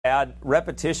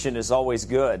repetition is always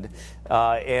good,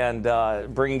 and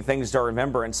bringing things to our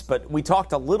remembrance. But we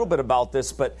talked a little bit about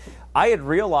this, but I had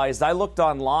realized, I looked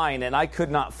online and I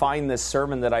could not find this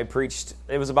sermon that I preached.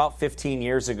 It was about 15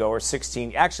 years ago, or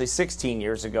 16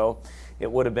 years ago,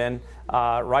 it would have been,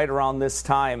 right around this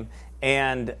time.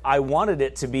 And I wanted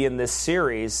it to be in this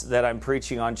series that I'm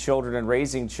preaching on children and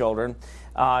raising children.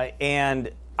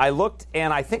 And I looked,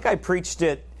 and I think I preached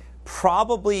it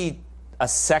probably a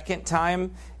second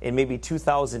time in maybe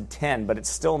 2010, but it's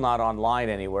still not online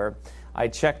anywhere. I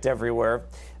checked everywhere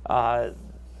and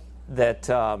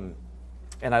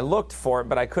I looked for it,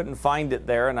 but I couldn't find it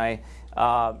there. And I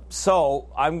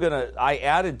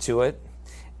added to it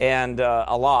and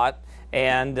a lot,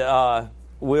 and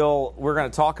we're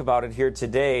going to talk about it here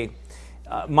today.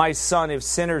 My son, if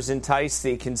sinners entice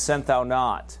thee, consent thou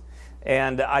not.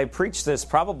 And I preached this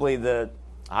probably it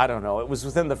was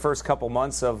within the first couple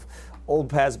months of Old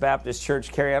Paths Baptist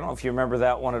Church. Carrie, I don't know if you remember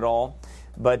that one at all,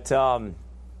 but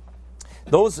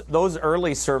those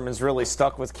early sermons really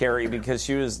stuck with Carrie because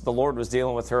the Lord was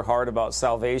dealing with her heart about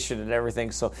salvation and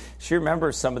everything. So she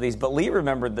remembers some of these, but Lee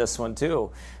remembered this one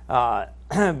too.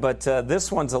 But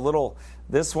this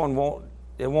one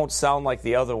won't sound like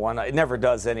the other one. It never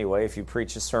does anyway. If you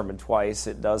preach a sermon twice,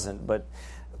 it doesn't.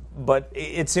 But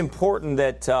it's important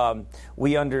that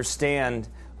we understand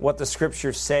what the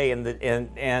Scriptures say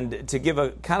and to give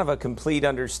a kind of a complete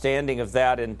understanding of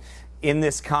that and in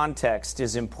this context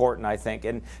is important, I think.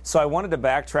 And so I wanted to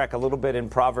backtrack a little bit in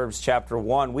Proverbs chapter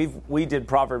 1. We did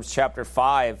Proverbs chapter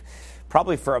 5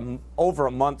 probably for over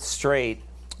a month straight.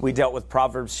 We dealt with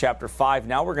Proverbs chapter 5.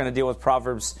 Now we're going to deal with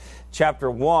Proverbs chapter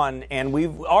 1, and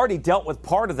we've already dealt with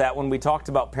part of that when we talked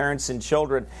about parents and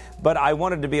children, but I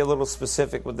wanted to be a little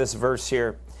specific with this verse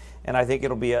here, and I think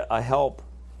it'll be a help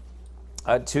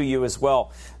to you as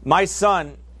well. My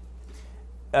son,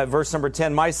 verse number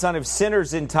 10, my son, if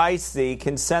sinners entice thee,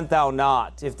 consent thou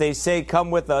not. If they say, come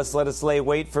with us, let us lay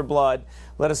wait for blood.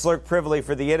 Let us lurk privily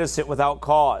for the innocent without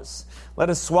cause. Let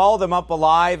us swallow them up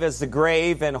alive as the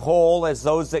grave, and whole as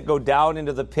those that go down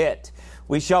into the pit.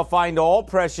 We shall find all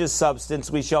precious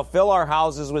substance. We shall fill our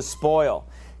houses with spoil.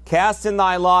 Cast in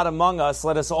thy lot among us.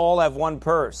 Let us all have one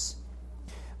purse.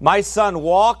 My son,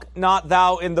 walk not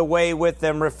thou in the way with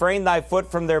them. Refrain thy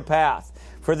foot from their path.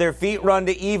 For their feet run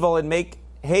to evil and make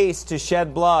haste to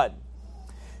shed blood.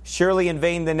 Surely in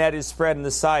vain the net is spread in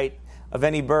the sight of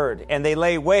any bird. And they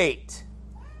lay wait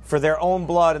for their own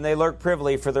blood, and they lurk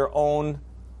privily for their own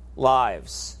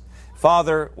lives.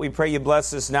 Father, we pray you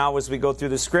bless us now as we go through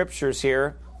the Scriptures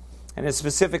here, and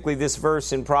specifically this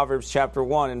verse in Proverbs chapter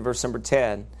 1 and verse number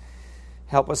 10.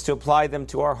 Help us to apply them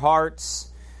to our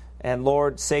hearts, and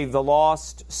Lord, save the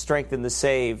lost, strengthen the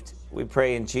saved. We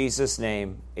pray in Jesus'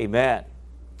 name, amen.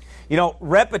 You know,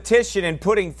 repetition and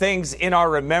putting things in our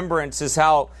remembrance is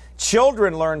how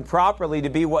children learn properly to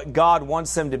be what God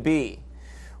wants them to be.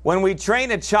 When we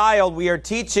train a child, we are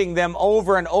teaching them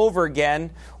over and over again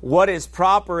what is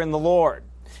proper in the Lord.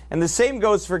 And the same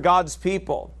goes for God's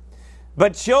people.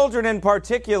 But children in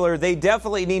particular, they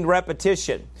definitely need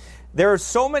repetition. There are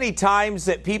so many times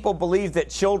that people believe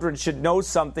that children should know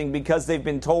something because they've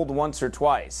been told once or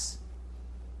twice.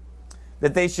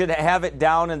 That they should have it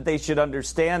down and they should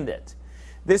understand it.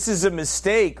 This is a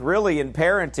mistake, really, in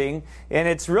parenting, and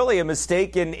it's really a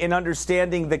mistake in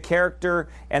understanding the character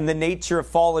and the nature of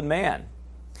fallen man.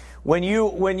 When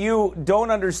you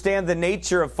don't understand the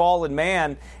nature of fallen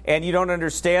man, and you don't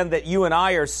understand that you and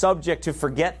I are subject to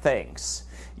forget things,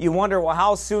 you wonder, well,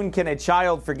 how soon can a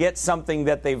child forget something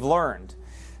that they've learned?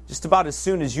 Just about as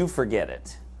soon as you forget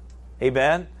it.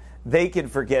 Amen? They can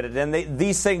forget it. And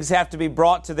these things have to be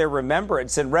brought to their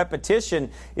remembrance. And repetition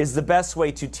is the best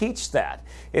way to teach that.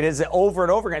 It is over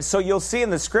and over again. So you'll see in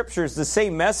the Scriptures the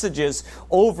same messages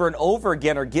over and over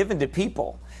again are given to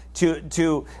people,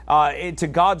 to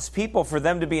God's people, for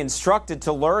them to be instructed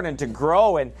to learn and to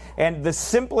grow. And the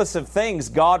simplest of things,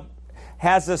 God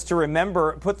has us to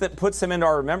remember, puts them into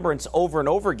our remembrance over and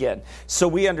over again. So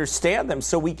we understand them,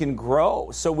 so we can grow,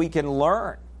 so we can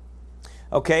learn.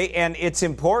 Okay, and it's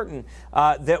important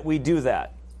that we do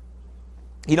that.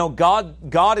 You know,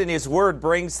 God in His Word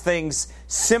brings things,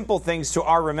 simple things, to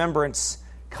our remembrance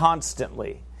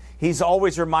constantly. He's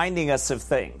always reminding us of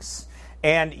things.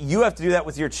 And you have to do that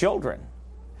with your children.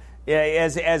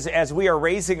 As we are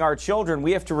raising our children,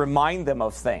 we have to remind them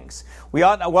of things.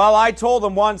 I told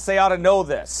them once they ought to know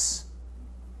this.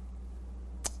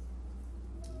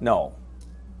 No.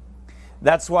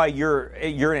 That's why you're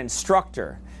an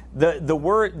instructor.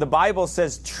 The Bible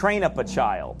says train up a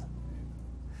child.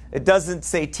 It doesn't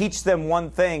say teach them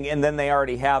one thing and then they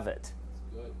already have it.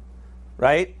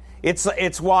 Right?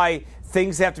 It's why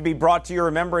things have to be brought to your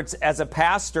remembrance. As a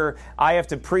pastor, I have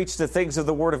to preach the things of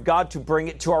the Word of God to bring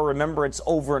it to our remembrance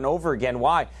over and over again.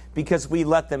 Why? Because we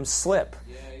let them slip.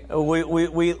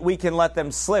 We can let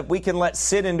them slip. We can let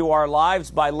sin into our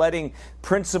lives by letting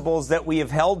principles that we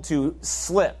have held to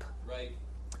slip. Right.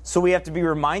 So we have to be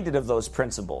reminded of those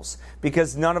principles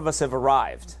because none of us have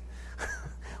arrived.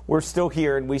 We're still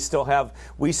here, and we still have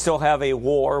a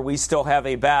war, we still have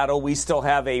a battle, we still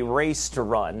have a race to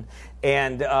run,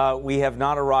 and we have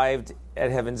not arrived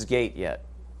at heaven's gate yet.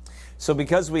 So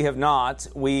because we have not,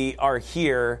 we are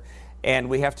here, and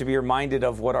we have to be reminded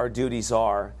of what our duties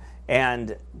are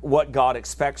and what God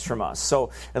expects from us.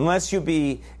 So unless you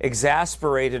be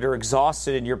exasperated or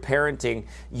exhausted in your parenting,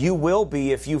 you will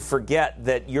be if you forget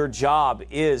that your job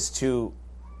is to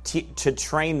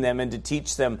train them and to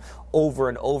teach them over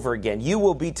and over again. You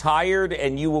will be tired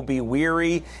and you will be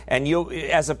weary, and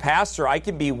as a pastor, I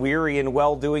can be weary in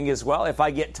well-doing as well. If I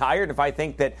get tired, if I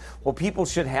think that, well, people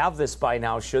should have this by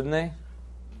now, shouldn't they?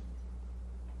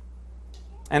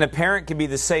 And a parent can be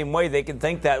the same way. They can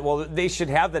think that, well, they should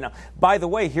have that now. By the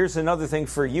way, here's another thing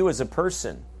for you as a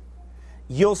person.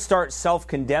 You'll start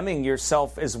self-condemning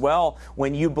yourself as well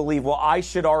when you believe, well, I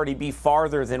should already be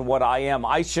farther than what I am.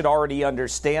 I should already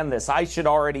understand this. I should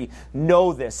already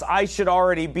know this. I should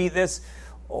already be this.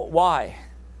 Why?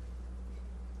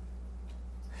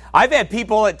 I've had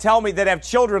people that tell me that have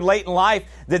children late in life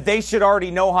that they should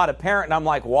already know how to parent. And I'm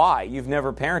like, why? You've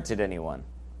never parented anyone.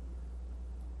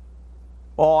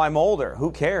 Well, I'm older.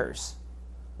 Who cares?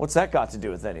 What's that got to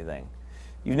do with anything?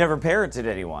 You've never parented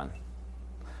anyone.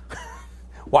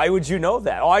 Why would you know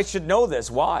that? Oh, I should know this.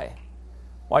 Why?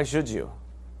 Why should you?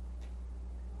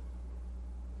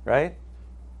 Right?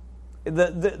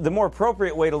 The more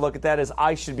appropriate way to look at that is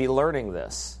I should be learning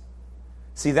this.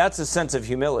 See, that's a sense of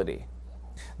humility.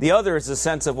 The other is a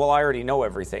sense of, well, I already know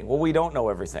everything. Well, we don't know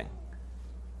everything.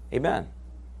 Amen.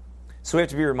 So we have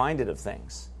to be reminded of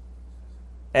things.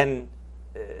 And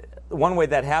one way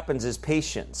that happens is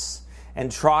patience and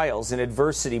trials, and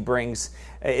adversity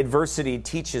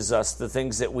teaches us the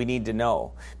things that we need to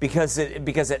know. Because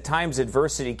at times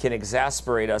adversity can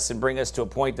exasperate us and bring us to a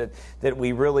point that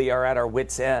we really are at our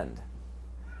wits' end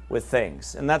with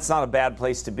things. And that's not a bad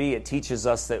place to be. It teaches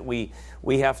us that we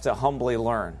have to humbly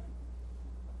learn,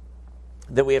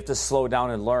 that we have to slow down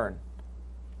and learn.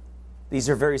 These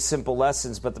are very simple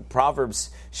lessons, but the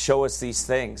Proverbs show us these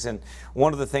things. And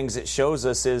one of the things it shows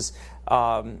us is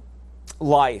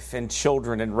life and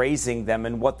children and raising them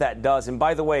and what that does. And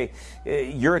by the way,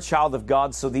 you're a child of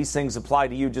God, so these things apply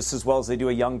to you just as well as they do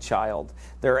a young child.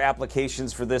 There are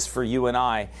applications for this for you and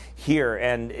I here,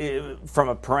 and from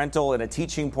a parental and a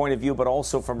teaching point of view, but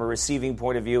also from a receiving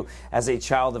point of view as a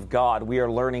child of God. We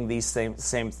are learning these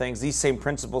same things. These same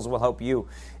principles will help you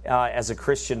as a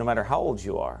Christian no matter how old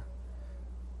you are.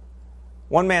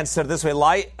 One man said it this way,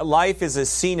 life is a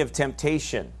scene of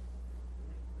temptation.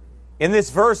 In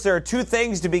this verse, there are two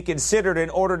things to be considered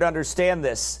in order to understand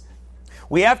this.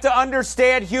 We have to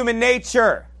understand human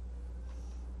nature.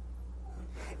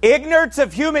 Ignorance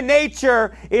of human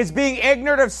nature is being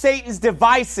ignorant of Satan's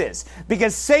devices,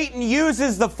 because Satan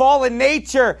uses the fallen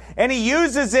nature and he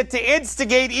uses it to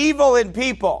instigate evil in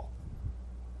people.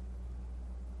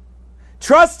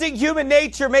 Trusting human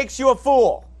nature makes you a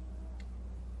fool.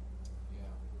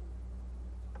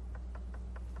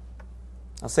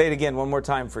 I'll say it again one more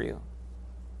time for you.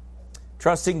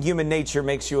 Trusting human nature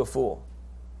makes you a fool.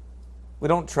 We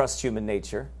don't trust human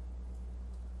nature.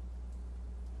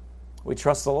 We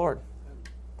trust the Lord.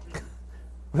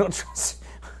 We don't trust.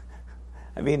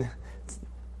 I mean,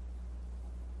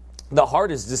 the heart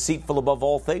is deceitful above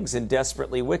all things and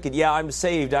desperately wicked. Yeah, I'm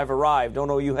saved. I've arrived. Oh,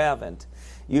 no, you haven't.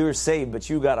 You're saved, but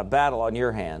you got a battle on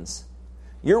your hands.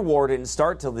 Your war didn't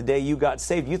start till the day you got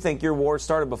saved. You think your war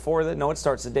started before that? No, it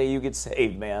starts the day you get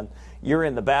saved, man. You're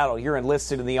in the battle. You're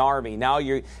enlisted in the army. Now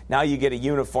you get a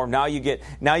uniform. Now you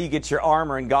get your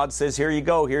armor, and God says, "Here you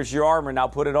go. Here's your armor. Now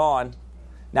put it on."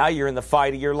 Now you're in the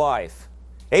fight of your life.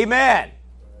 Amen.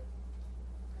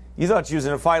 You thought you was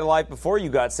in a fight of life before you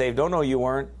got saved. Oh no, you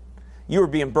weren't. You were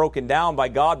being broken down by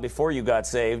God before you got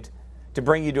saved, to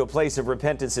bring you to a place of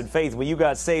repentance and faith. When you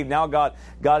got saved, now God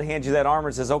hands you that armor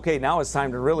and says, okay, now it's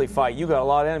time to really fight. You got a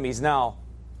lot of enemies now.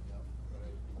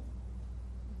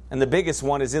 And the biggest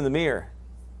one is in the mirror.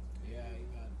 Yeah,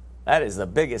 amen. That is the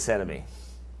biggest enemy.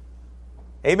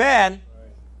 Amen.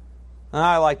 Right.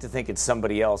 I like to think it's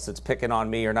somebody else that's picking on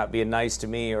me or not being nice to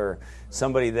me, or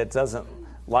somebody that doesn't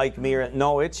like me.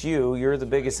 No, it's you. You're the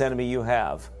biggest enemy you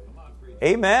have.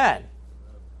 Amen.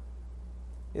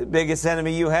 The biggest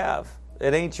enemy you have.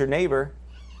 It ain't your neighbor.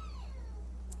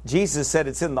 Jesus said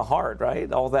it's in the heart,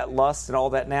 right? All that lust and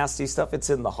all that nasty stuff, it's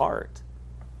in the heart.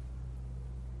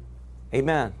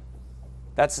 Amen.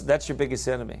 That's your biggest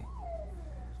enemy.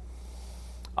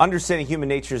 Understanding human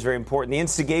nature is very important. The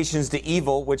instigations to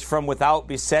evil, which from without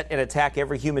beset and attack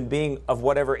every human being of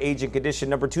whatever age and condition.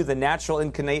 Number two, the natural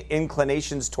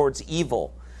inclinations towards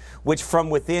evil, which from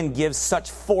within gives such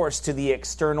force to the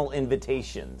external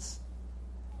invitations.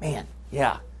 Man,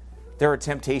 yeah, there are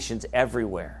temptations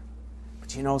everywhere.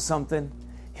 But you know something?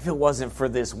 If it wasn't for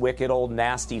this wicked, old,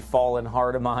 nasty, fallen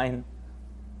heart of mine,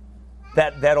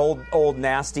 that old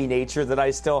nasty nature that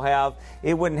I still have,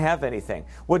 it wouldn't have anything.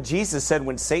 What Jesus said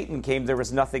when Satan came, there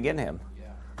was nothing in him.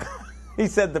 Yeah. He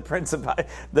said the prince of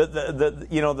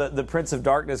the prince of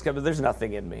darkness comes, there's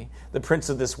nothing in me. The prince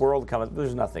of this world comes,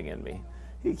 there's nothing in me.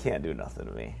 He can't do nothing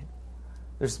to me.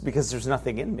 Because there's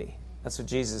nothing in me. That's what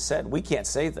Jesus said. We can't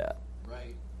say that.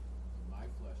 Right. My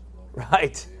flesh.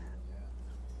 Right.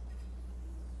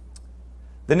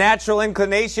 The natural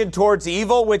inclination towards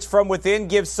evil, which from within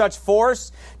gives such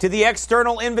force to the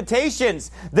external invitations.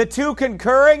 The two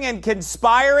concurring and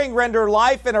conspiring render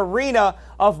life an arena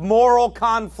of moral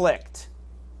conflict.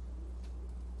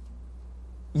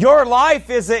 Your life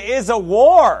is a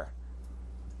war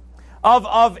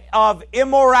of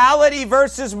immorality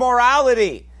versus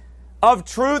morality, of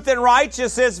truth and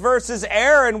righteousness versus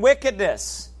error and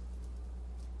wickedness.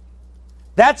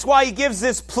 That's why he gives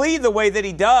this plea the way that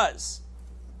he does.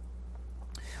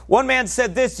 One man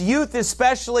said this, youth,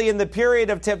 especially in the period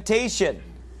of temptation,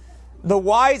 the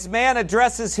wise man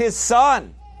addresses his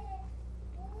son,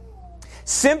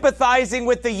 sympathizing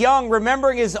with the young,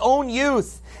 remembering his own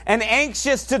youth, and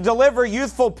anxious to deliver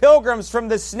youthful pilgrims from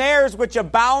the snares which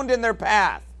abound in their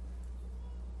path.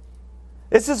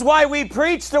 This is why we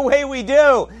preach the way we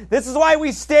do. This is why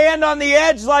we stand on the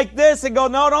edge like this and go,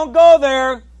 no, don't go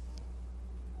there.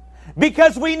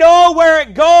 Because we know where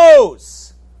it goes.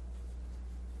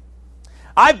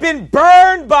 I've been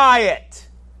burned by it.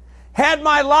 Had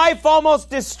my life almost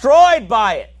destroyed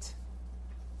by it.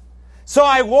 So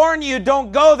I warn you,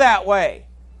 don't go that way.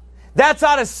 That's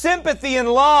out of sympathy and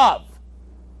love.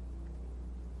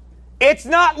 It's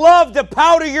not love to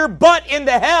powder your butt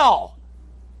into hell.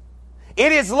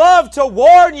 It is love to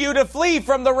warn you to flee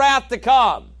from the wrath to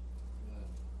come.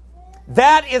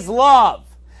 That is love.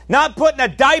 Not putting a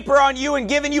diaper on you and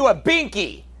giving you a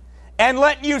binky and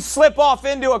letting you slip off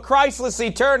into a Christless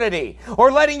eternity,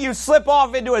 or letting you slip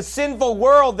off into a sinful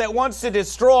world that wants to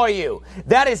destroy you.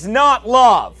 That is not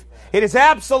love. It is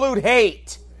absolute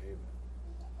hate.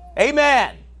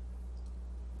 Amen.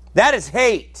 That is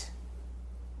hate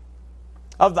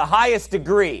of the highest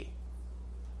degree.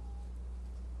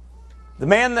 The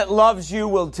man that loves you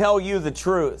will tell you the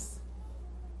truth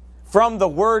from the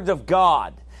Word of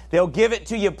God. They'll give it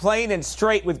to you plain and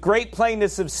straight with great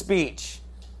plainness of speech.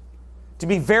 To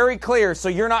be very clear so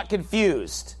you're not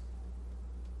confused.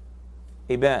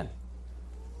 Amen.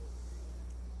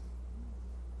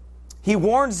 He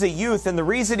warns the youth, and the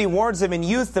reason he warns them, in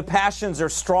youth the passions are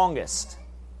strongest,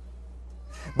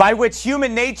 by which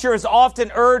human nature is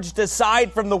often urged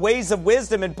aside from the ways of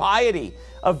wisdom and piety,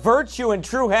 of virtue and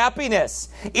true happiness.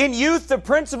 In youth the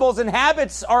principles and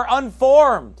habits are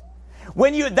unformed.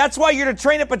 That's why you're to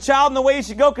train up a child in the way he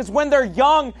should go, because when they're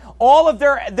young, all of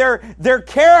their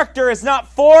character is not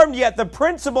formed yet. The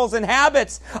principles and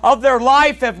habits of their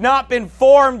life have not been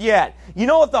formed yet. You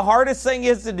know what the hardest thing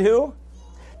is to do?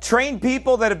 Train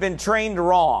people that have been trained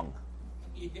wrong.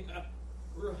 Yeah,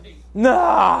 right.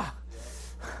 Nah.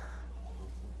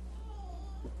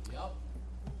 Yep.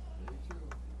 Very true.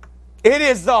 It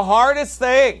is the hardest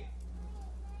thing.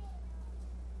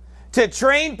 To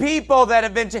train people that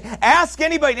have been... Ask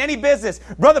anybody in any business.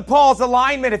 Brother Paul's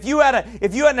alignment, if you had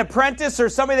an apprentice or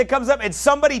somebody that comes up and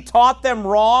somebody taught them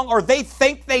wrong, or they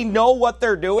think they know what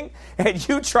they're doing, and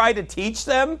you try to teach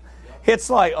them, it's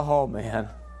like, oh man,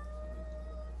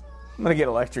 I'm going to get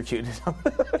electrocuted.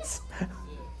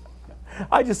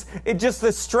 Just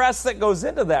the stress that goes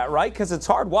into that, right? Because it's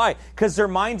hard. Why? Because their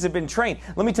minds have been trained.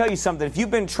 Let me tell you something. If you've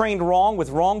been trained wrong, with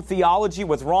wrong theology,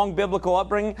 with wrong biblical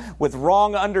upbringing, with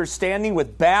wrong understanding,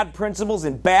 with bad principles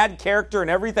and bad character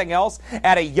and everything else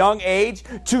at a young age,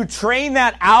 to train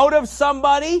that out of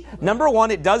somebody, number one,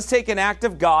 it does take an act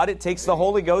of God. It takes the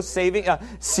Holy Ghost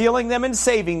sealing them and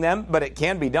saving them, but it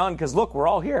can be done because, look, we're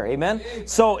all here. Amen?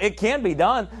 So it can be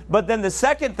done. But then the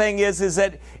second thing is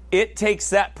that it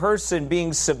takes that person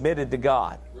being submitted to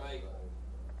God. Right.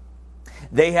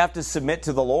 They have to submit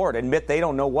to the Lord, admit they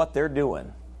don't know what they're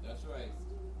doing. That's right.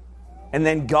 And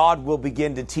then God will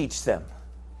begin to teach them.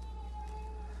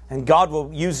 And God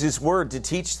will use His Word to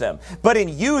teach them. But in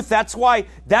youth, that's why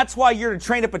you're to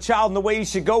train up a child in the way he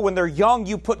should go. When they're young,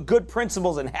 you put good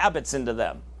principles and habits into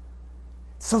them.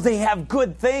 So they have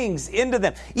good things into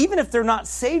them. Even if they're not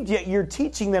saved yet, you're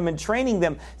teaching them and training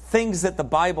them things that the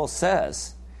Bible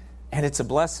says. And it's a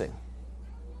blessing.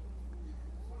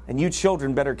 And you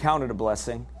children better count it a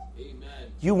blessing. Amen.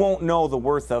 You won't know the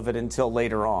worth of it until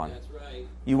later on. That's right.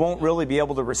 You won't really be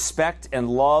able to respect and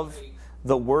love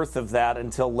the worth of that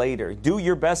until later. Do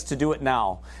your best to do it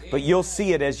now, but you'll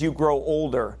see it as you grow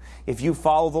older. If you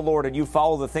follow the Lord and you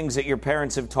follow the things that your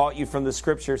parents have taught you from the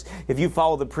Scriptures, if you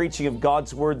follow the preaching of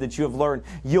God's Word that you have learned,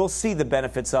 you'll see the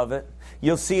benefits of it.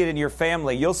 You'll see it in your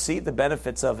family. You'll see the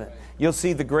benefits of it. You'll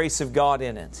see the grace of God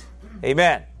in it.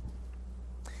 Amen.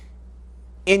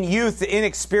 In youth, the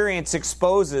inexperience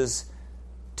exposes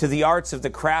to the arts of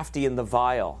the crafty and the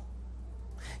vile.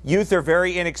 Youth are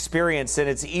very inexperienced, and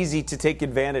it's easy to take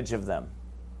advantage of them.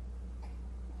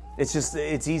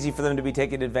 It's easy for them to be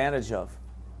taken advantage of.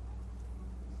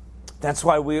 That's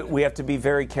why we have to be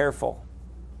very careful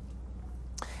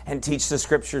and teach the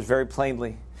Scriptures very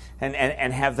plainly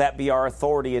and have that be our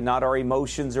authority and not our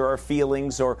emotions or our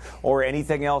feelings or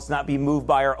anything else, not be moved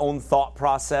by our own thought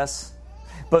process,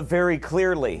 but very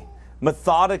clearly,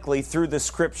 methodically through the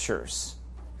Scriptures.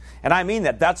 And I mean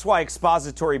that. That's why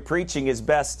expository preaching is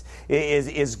best,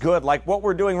 is good. Like what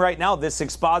we're doing right now, this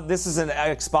is an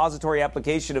expository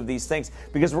application of these things,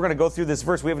 because we're going to go through this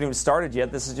verse. We haven't even started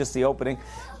yet. This is just the opening.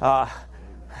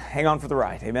 Hang on for the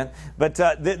ride, amen. But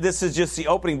this is just the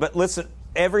opening. But listen,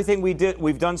 everything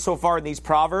we've done so far in these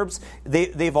Proverbs,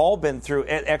 they've all been through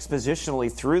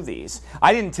expositionally through these.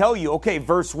 I didn't tell you, okay,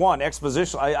 verse 1,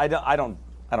 exposition. I don't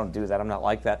do that. I'm not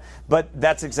like that. But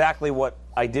that's exactly what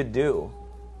I did do.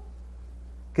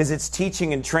 Because it's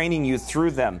teaching and training you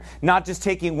through them. Not just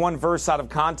taking one verse out of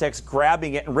context,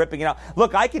 grabbing it and ripping it out.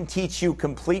 Look, I can teach you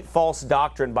complete false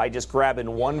doctrine by just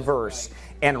grabbing one verse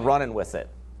and running with it.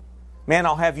 Man,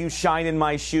 I'll have you shine in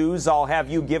my shoes. I'll have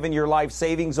you giving your life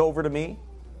savings over to me.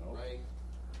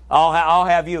 I'll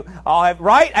have you,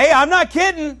 right? Hey, I'm not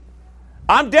kidding.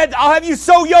 I'm dead. I'll have you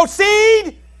sow your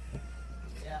seed.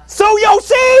 Sow your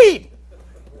seed.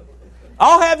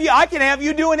 I can have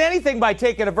you doing anything by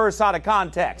taking a verse out of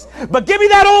context. But give me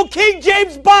that old King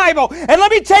James Bible and let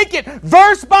me take it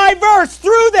verse by verse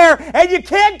through there, and you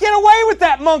can't get away with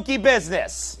that monkey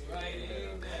business.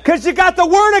 Because you got the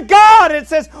Word of God, and it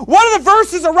says, what do the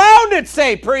verses around it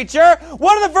say, preacher?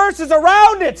 What do the verses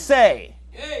around it say?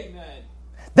 Amen.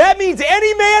 That means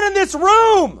any man in this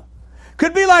room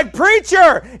could be like,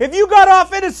 preacher, if you got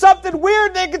off into something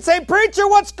weird, they could say, preacher,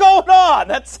 what's going on?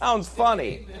 That sounds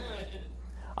funny. Amen.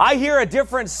 I hear a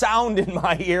different sound in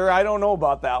my ear. I don't know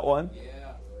about that one.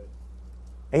 Yeah.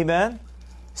 Amen?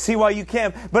 See why you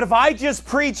can. But if I just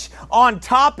preach on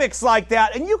topics like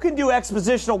that, and you can do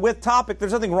expositional with topic,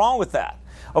 there's nothing wrong with that.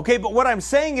 Okay, but what I'm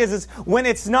saying is when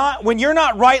you're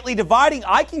not rightly dividing,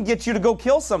 I can get you to go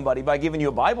kill somebody by giving you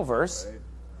a Bible verse.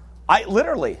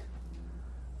 Literally.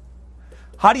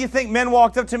 How do you think men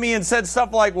walked up to me and said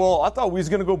stuff like, well, I thought we was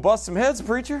going to go bust some heads,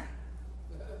 preacher?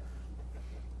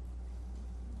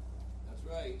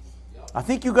 I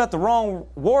think you got the wrong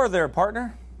war there,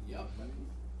 partner. Yep.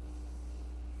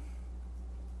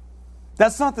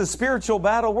 That's not the spiritual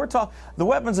battle. We're talking. The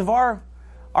weapons of our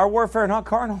warfare are not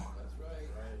carnal, That's right.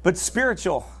 but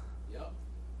spiritual. Yep.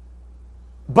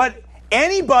 But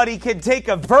anybody can take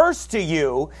a verse to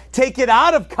you, take it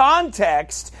out of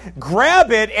context,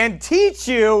 grab it, and teach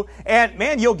you, and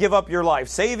man, you'll give up your life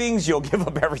savings, you'll give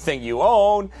up everything you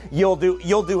own, you'll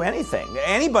do anything.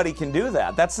 Anybody can do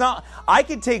that. That's not, I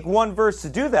could take one verse to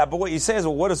do that, but what you say is,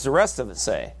 well, what does the rest of it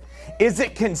say? Is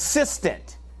it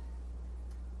consistent?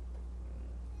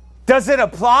 Does it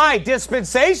apply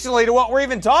dispensationally to what we're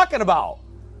even talking about?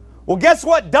 Well, guess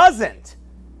what doesn't?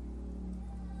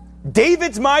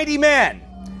 David's mighty men.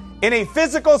 In a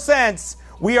physical sense,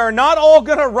 we are not all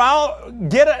going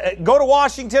to go to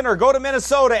Washington or go to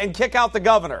Minnesota and kick out the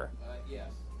governor. Yes,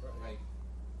 right.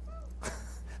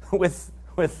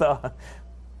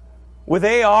 with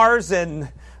ARs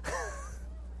and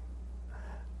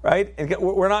right. And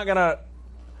we're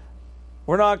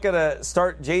not gonna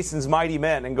start Jason's mighty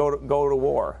men and go to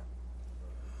war.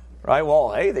 Right?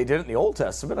 Well, hey, they did it in the Old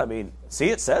Testament. I mean, see,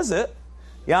 it says it.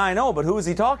 Yeah, I know, but who is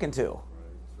he talking to?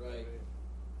 Right.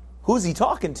 Who's he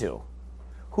talking to?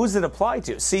 Who's it apply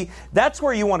to? See, that's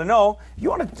where you want to know.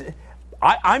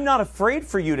 I'm not afraid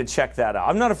for you to check that out.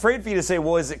 I'm not afraid for you to say,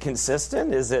 well, is it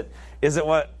consistent? Is it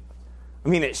what? I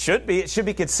mean, it should be. It should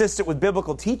be consistent with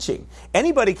biblical teaching.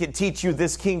 Anybody can teach you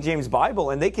this King James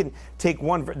Bible, and they can take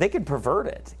they can pervert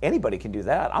it. Anybody can do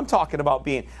that. I'm talking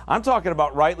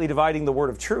about rightly dividing the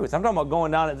word of truth. I'm talking about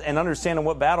going down and understanding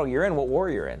what battle you're in, what war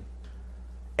you're in.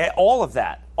 All of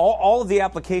that. All of the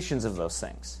applications of those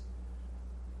things.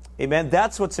 Amen?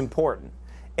 That's what's important.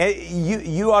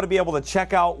 You ought to be able to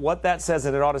check out what that says,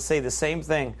 and it ought to say the same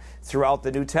thing throughout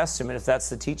the New Testament if that's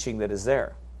the teaching that is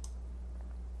there.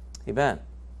 Amen.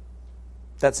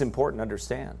 That's important to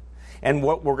understand. And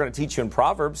what we're going to teach you in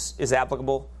Proverbs is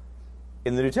applicable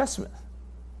in the New Testament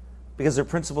because they're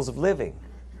principles of living.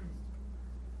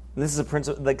 And this is a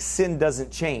principle, like sin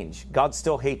doesn't change. God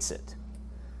still hates it.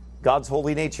 God's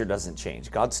holy nature doesn't change.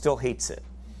 God still hates it.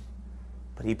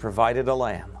 But He provided a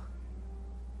lamb,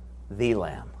 the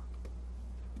lamb.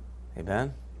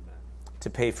 Amen? To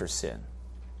pay for sin.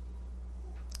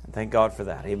 And thank God for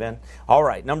that. Amen? All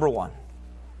right, number one.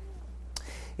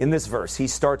 In this verse, he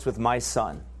starts with my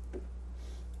son.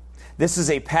 This is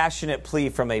a passionate plea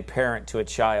from a parent to a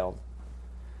child.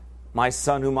 My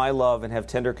son whom I love and have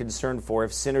tender concern for,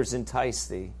 if sinners entice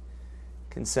thee,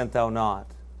 consent thou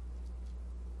not.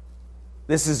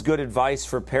 This is good advice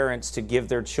for parents to give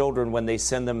their children when they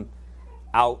send them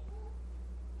out,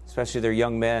 especially their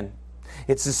young men.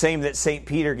 It's the same that St.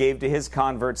 Peter gave to his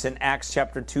converts in Acts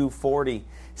chapter 2:40.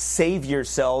 Save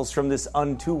yourselves from this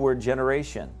untoward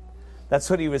generation. That's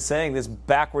what he was saying, this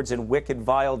backwards and wicked,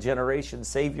 vile generation.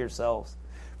 Save yourselves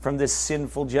from this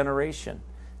sinful generation.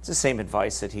 It's the same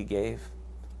advice that he gave.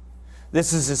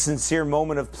 This is a sincere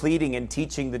moment of pleading and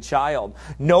teaching the child,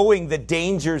 knowing the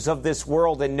dangers of this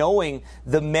world and knowing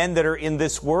the men that are in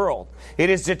this world. It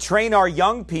is to train our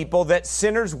young people that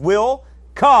sinners will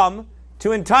come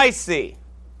to entice thee.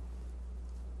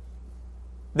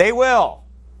 They will.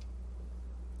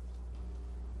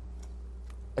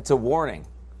 It's a warning.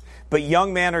 But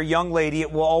young man or young lady,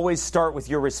 it will always start with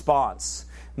your response.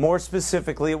 More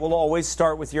specifically, it will always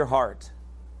start with your heart.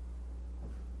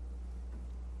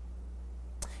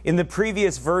 In the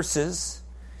previous verses,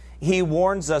 he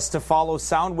warns us to follow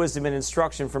sound wisdom and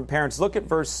instruction from parents. Look at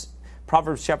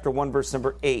Proverbs chapter 1, verse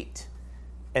number 8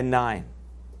 and 9.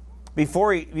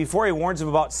 Before he warns him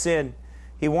about sin,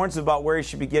 he warns him about where he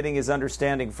should be getting his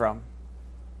understanding from.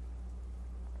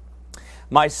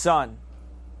 My son,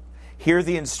 hear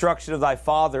the instruction of thy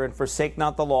father, and forsake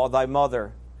not the law of thy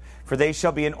mother. For they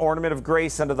shall be an ornament of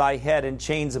grace unto thy head, and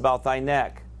chains about thy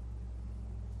neck.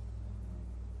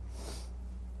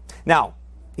 Now,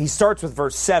 he starts with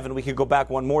verse 7. We could go back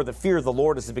one more. The fear of the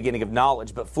Lord is the beginning of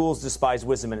knowledge, but fools despise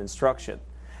wisdom and instruction.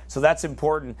 So that's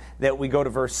important that we go to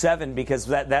verse 7, because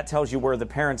that tells you where the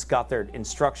parents got their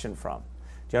instruction from.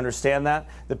 Do you understand that?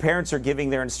 The parents are giving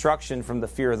their instruction from the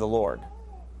fear of the Lord.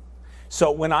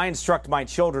 So when I instruct my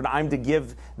children, I'm to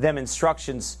give them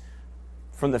instructions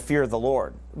from the fear of the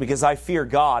Lord, because I fear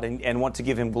God and want to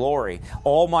give Him glory.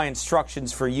 All my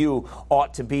instructions for you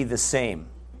ought to be the same.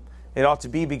 It ought to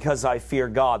be because I fear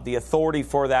God. The authority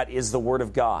for that is the Word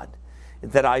of God,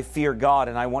 that I fear God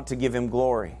and I want to give Him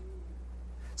glory.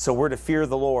 So we're to fear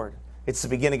the Lord. It's the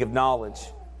beginning of knowledge.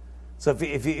 So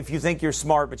if you think you're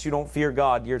smart but you don't fear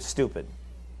God, you're stupid.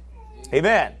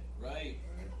 Amen. Right.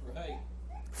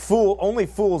 Only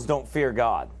fools don't fear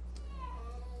God.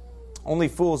 Only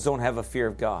fools don't have a fear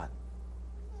of God.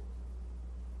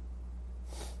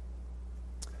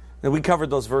 Now, we covered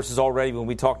those verses already when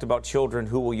we talked about children.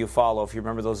 Who will you follow? If you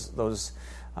remember those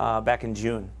back in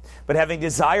June. But having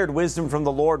desired wisdom from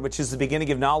the Lord, which is the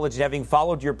beginning of knowledge, and having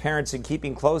followed your parents and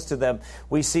keeping close to them,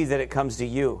 we see that it comes to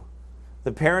you.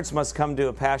 The parents must come to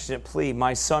a passionate plea,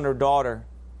 my son or daughter.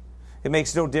 It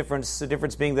makes no difference, the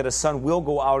difference being that a son will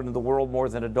go out into the world more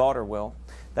than a daughter will.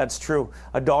 That's true.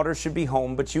 A daughter should be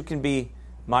home, but you can be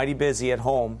mighty busy at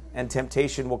home, and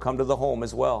temptation will come to the home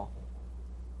as well.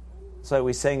 So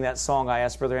we sang that song. I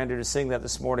asked Brother Andrew to sing that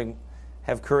this morning.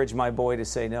 Have courage, my boy, to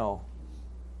say no.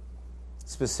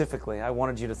 Specifically, I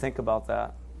wanted you to think about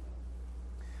that.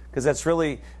 Because that's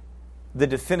really the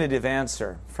definitive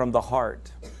answer from the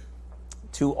heart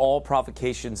to all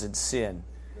provocations and sin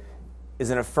is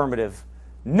an affirmative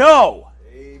no.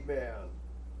 Amen.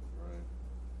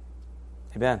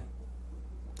 Right. Amen.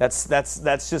 That's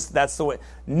the way.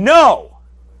 No.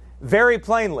 Very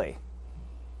plainly.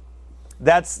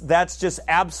 That's just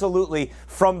absolutely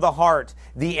from the heart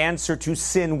the answer to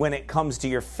sin when it comes to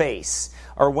your face,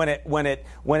 or when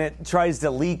it tries to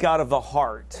leak out of the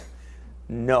heart.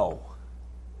 No.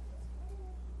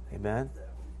 Amen.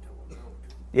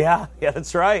 Yeah,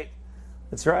 that's right.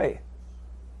 That's right.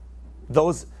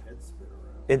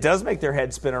 It does make their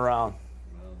head spin around.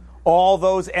 All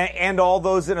those and all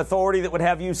those in authority that would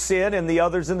have you sin and the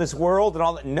others in this world and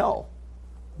all that. No.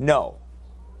 No.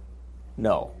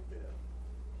 No.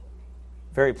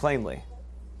 Very plainly.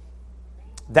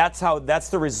 That's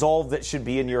the resolve that should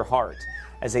be in your heart.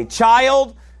 As a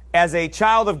child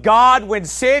of God, when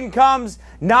sin comes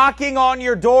knocking on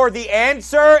your door, the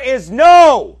answer is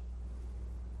no.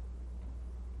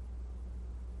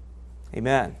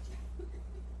 Amen.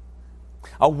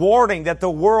 A warning that the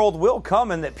world will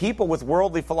come and that people with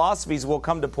worldly philosophies will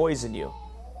come to poison you.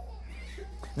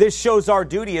 This shows our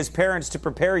duty as parents to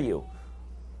prepare you.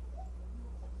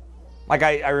 Like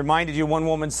I reminded you, one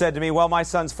woman said to me, well, my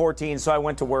son's 14, so I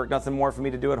went to work. Nothing more for me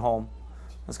to do at home.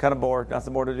 I was kind of bored.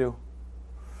 Nothing more to do.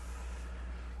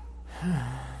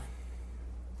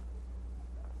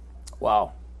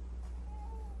 Wow.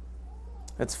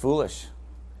 That's foolish.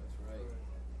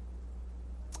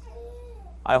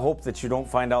 I hope that you don't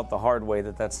find out the hard way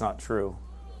that that's not true.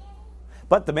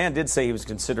 But the man did say he was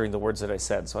considering the words that I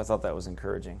said, so I thought that was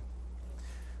encouraging.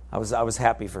 I was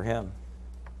happy for him.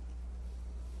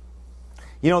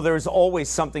 You know, there's always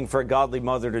something for a godly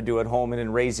mother to do at home and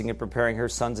in raising and preparing her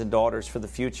sons and daughters for the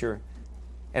future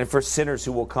and for sinners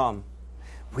who will come.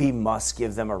 We must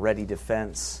give them a ready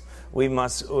defense. We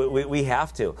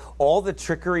have to. All the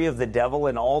trickery of the devil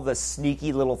and all the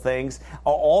sneaky little things,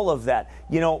 all of that.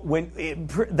 You know,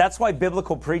 that's why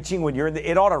biblical preaching, when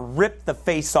it ought to rip the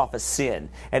face off of sin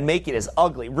and make it as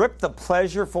ugly. Rip the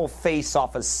pleasurable face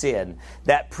off of sin.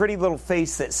 That pretty little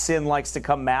face that sin likes to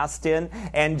come masked in,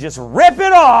 and just rip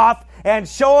it off and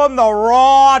show them the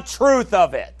raw truth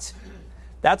of it.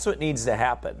 That's what needs to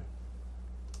happen.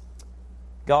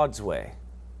 God's way.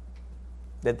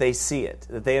 That they see it,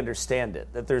 that they understand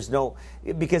it, that there's no...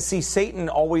 Because, see, Satan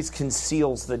always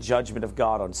conceals the judgment of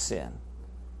God on sin.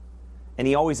 And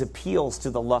he always appeals to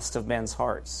the lust of men's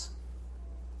hearts,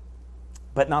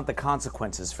 but not the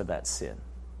consequences for that sin.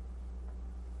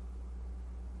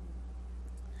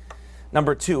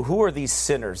 Number two, who are these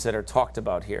sinners that are talked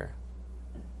about here?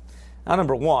 Now,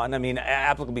 number one,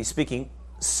 applicably speaking,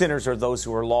 sinners are those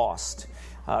who are lost.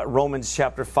 Romans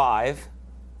chapter 5...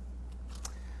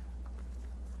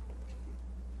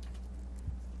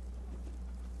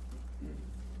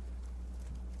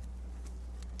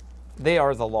 They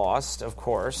are the lost, of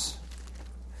course.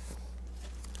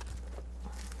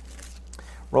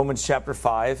 Romans chapter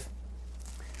 5.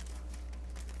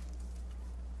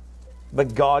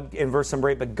 But God, in verse number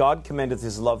 8, but God commendeth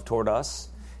his love toward us,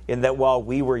 in that while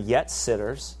we were yet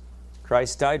sinners,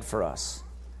 Christ died for us.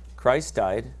 Christ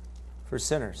died for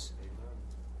sinners.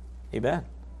 Amen.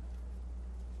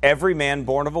 Every man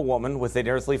born of a woman with an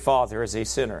earthly father is a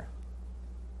sinner.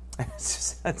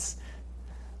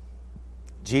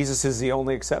 Jesus is the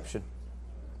only exception,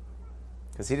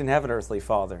 because he didn't have an earthly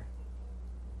father.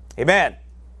 Amen.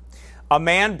 A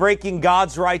man breaking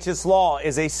God's righteous law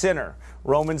is a sinner.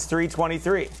 Romans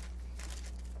 3:23.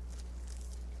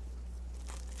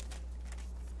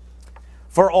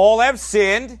 For all have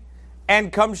sinned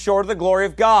and come short of the glory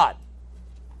of God.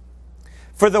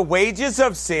 For the wages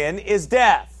of sin is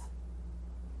death.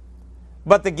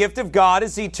 But the gift of God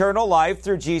is eternal life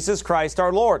through Jesus Christ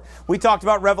our Lord. We've talked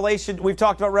about Revelation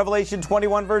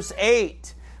 21 verse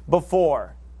 8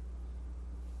 before.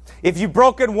 If you've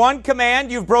broken one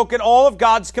command, you've broken all of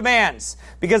God's commands.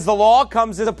 Because the law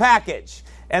comes as a package.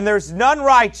 And there's none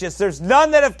righteous. There's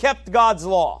none that have kept God's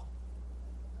law.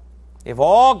 They've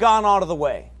all gone out of the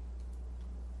way.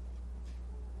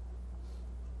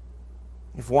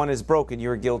 If one is broken,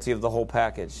 you're guilty of the whole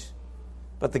package.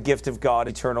 But the gift of God,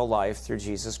 eternal life through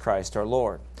Jesus Christ our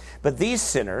Lord. But these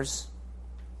sinners,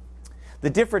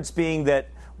 the difference being that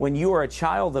when you are a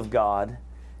child of God,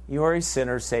 you are a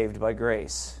sinner saved by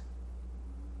grace.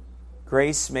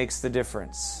 Grace makes the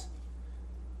difference.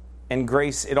 And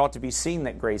grace, it ought to be seen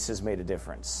that grace has made a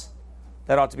difference.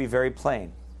 That ought to be very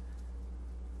plain.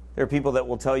 There are people that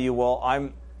will tell you, well,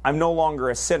 I'm no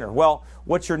longer a sinner. Well,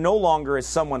 what you're no longer is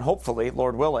someone, hopefully,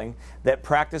 Lord willing, that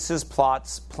practices,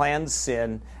 plots, plans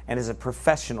sin, and is a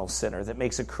professional sinner that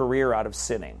makes a career out of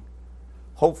sinning.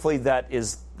 Hopefully that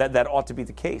ought to be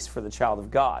the case for the child of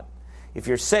God. If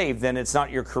you're saved, then it's not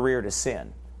your career to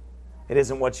sin. It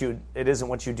isn't what you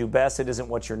do best. It isn't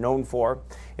what you're known for.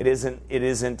 It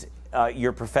isn't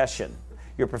your profession.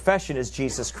 Your profession is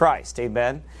Jesus Christ.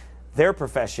 Amen. Their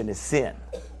profession is sin.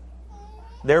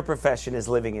 Their profession is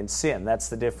living in sin. That's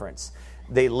the difference.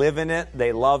 They live in it.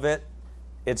 They love it.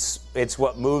 It's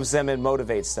what moves them and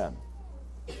motivates them.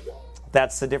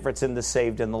 That's the difference in the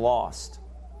saved and the lost.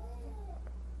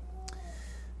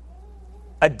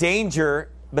 A danger,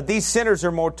 but these sinners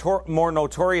are more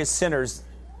notorious sinners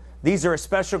These are a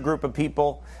special group of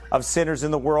people, of sinners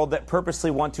in the world that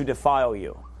purposely want to defile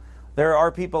you. There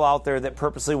are people out there that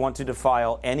purposely want to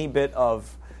defile any bit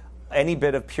of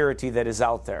purity that is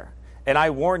out there. And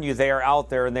I warn you, they are out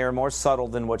there, and they are more subtle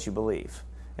than what you believe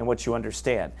and what you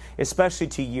understand, especially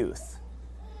to youth.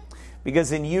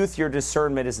 Because in youth, your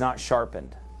discernment is not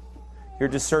sharpened. Your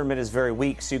discernment is very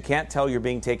weak, so you can't tell you're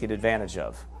being taken advantage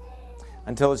of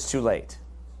until it's too late.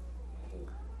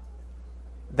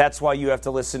 That's why you have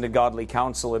to listen to godly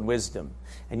counsel and wisdom,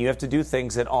 and you have to do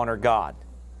things that honor God.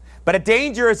 But a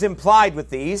danger is implied with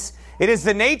these. It is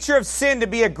the nature of sin to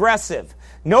be aggressive.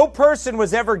 No person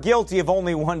was ever guilty of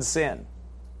only one sin.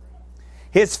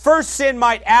 His first sin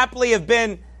might aptly have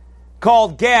been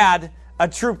called Gad, a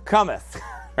troop cometh.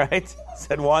 Right?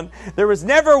 Said one. There was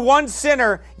never one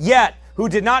sinner yet who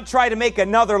did not try to make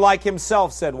another like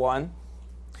himself, said one.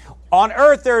 On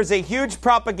earth there is a huge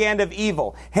propaganda of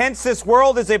evil. Hence this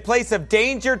world is a place of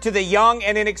danger to the young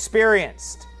and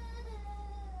inexperienced.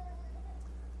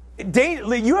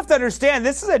 You have to understand,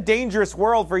 this is a dangerous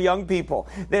world for young people,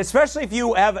 especially if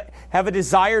you have a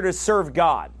desire to serve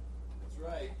God. That's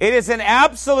right. It is an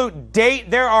absolute date.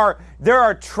 There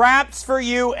are traps for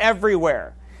you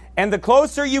everywhere. And the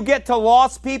closer you get to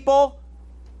lost people,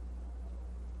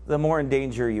 the more in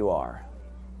danger you are.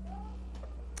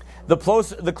 The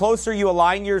closer you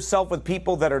align yourself with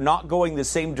people that are not going the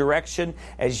same direction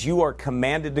as you are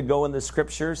commanded to go in the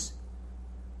Scriptures,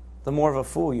 the more of a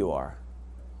fool you are.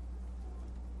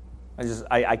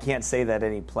 I can't say that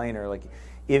any plainer. Like,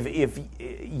 if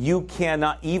you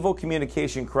cannot, evil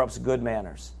communication corrupts good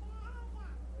manners.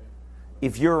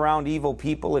 If you're around evil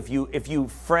people, if you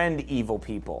friend evil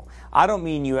people, I don't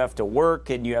mean you have to work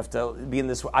and you have to be in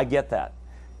this. I get that.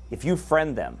 If you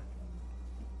friend them,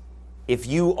 if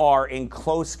you are in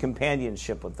close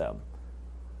companionship with them,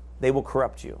 they will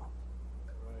corrupt you.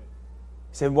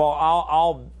 He said, "Well,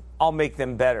 I'll make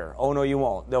them better." Oh no, you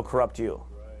won't. They'll corrupt you.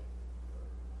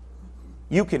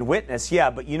 You can witness, yeah,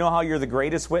 but you know how you're the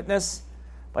greatest witness?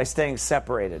 By staying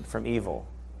separated from evil.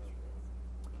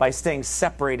 By staying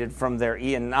separated from their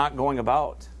and not going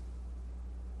about.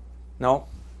 No,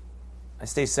 I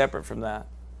stay separate from that.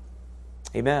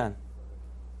 Amen.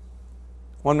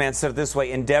 One man said it this way,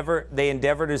 they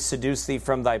endeavor to seduce thee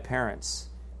from thy parents,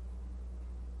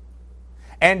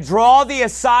 and draw thee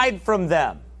aside from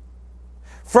them,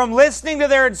 from listening to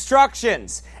their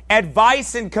instructions,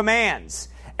 advice, and commands,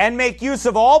 and make use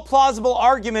of all plausible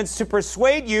arguments to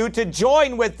persuade you to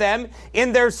join with them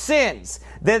in their sins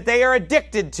that they are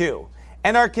addicted to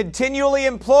and are continually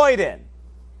employed in.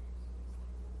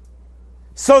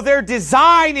 So their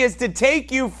design is to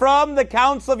take you from the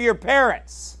counsel of your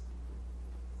parents,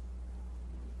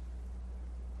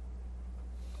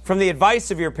 from the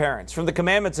advice of your parents, from the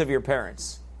commandments of your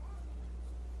parents.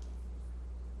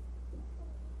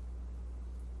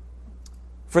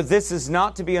 For this is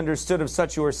not to be understood of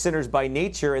such who are sinners by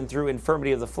nature and through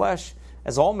infirmity of the flesh,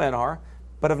 as all men are,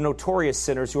 but of notorious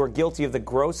sinners who are guilty of the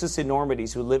grossest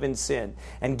enormities, who live in sin,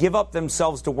 and give up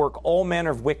themselves to work all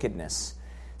manner of wickedness.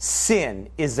 Sin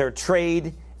is their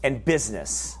trade and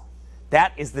business.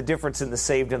 That is the difference in the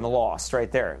saved and the lost,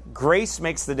 right there. Grace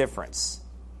makes the difference.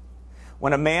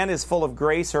 When a man is full of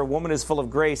grace or a woman is full of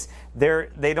grace, their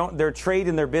trade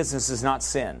and their business is not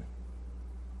sin.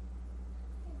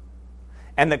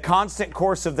 And the constant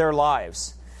course of their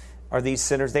lives are these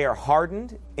sinners. They are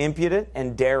hardened, impudent,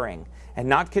 and daring, and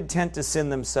not content to sin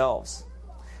themselves,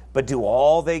 but do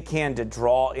all they can to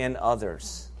draw in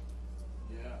others.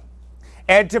 Yeah.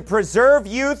 And to preserve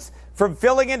youth from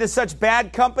filling into such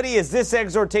bad company is this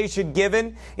exhortation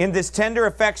given in this tender,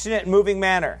 affectionate, and moving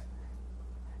manner.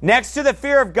 Next to the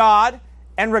fear of God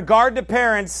and regard to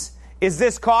parents is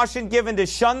this caution given to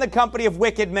shun the company of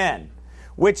wicked men,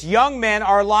 which young men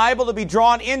are liable to be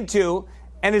drawn into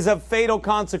and is of fatal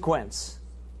consequence.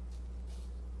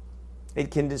 It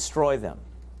can destroy them.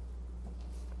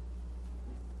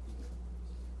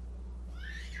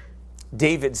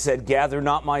 David said, "Gather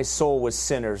not my soul with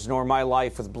sinners, nor my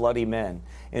life with bloody men,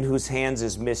 in whose hands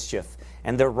is mischief,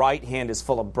 and their right hand is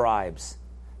full of bribes.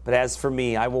 But as for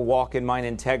me, I will walk in mine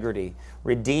integrity.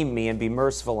 Redeem me and be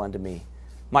merciful unto me.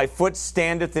 My foot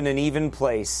standeth in an even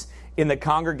place. In the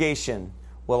congregations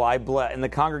will I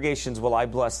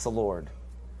bless the Lord."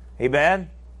 Amen?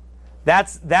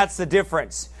 That's the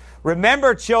difference.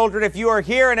 Remember, children, if you are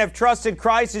here and have trusted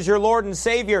Christ as your Lord and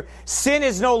Savior, sin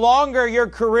is no longer your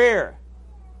career.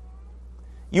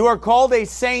 You are called a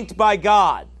saint by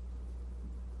God.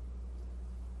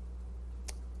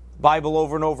 The Bible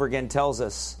over and over again tells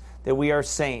us that we are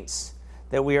saints,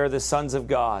 that we are the sons of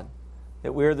God,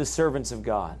 that we are the servants of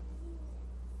God.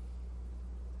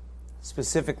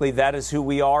 Specifically, that is who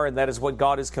we are, and that is what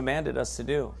God has commanded us to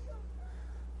do.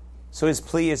 So his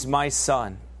plea is, my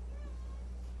son,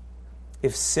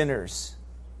 if sinners.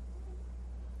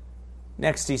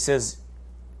 Next he says,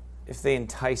 if they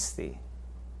entice thee.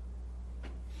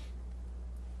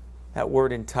 That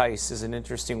word entice is an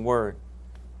interesting word.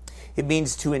 It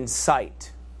means to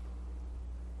incite.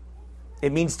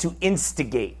 It means to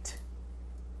instigate.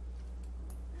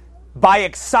 By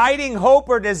exciting hope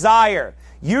or desire,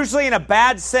 usually in a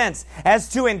bad sense, as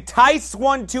to entice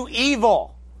one to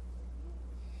evil.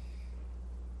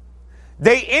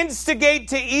 They instigate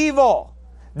to evil.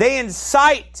 They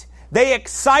incite. They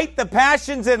excite the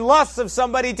passions and lusts of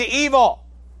somebody to evil.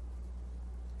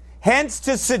 Hence,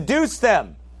 to seduce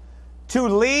them, to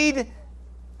lead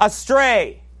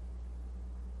astray.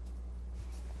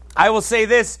 I will say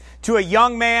this to a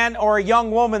young man or a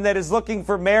young woman that is looking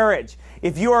for marriage.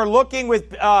 If you are looking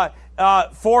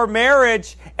for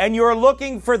marriage and you are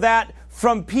looking for that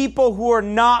from people who are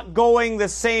not going the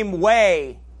same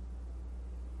way,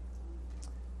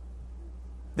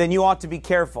 then you ought to be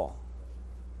careful.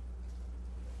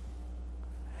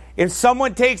 If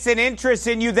someone takes an interest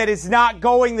in you that is not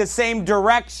going the same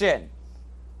direction,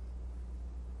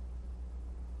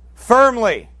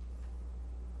 firmly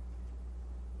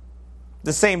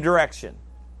the same direction,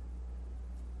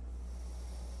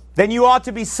 then you ought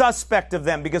to be suspect of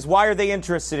them, because why are they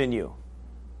interested in you?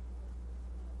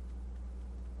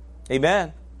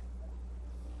 Amen.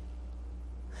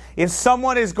 If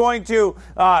someone is going to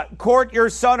court your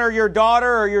son or your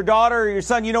daughter or your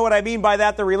son, you know what I mean by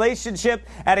that, the relationship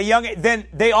at a young age, then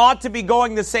they ought to be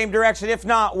going the same direction. If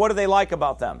not, what do they like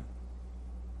about them?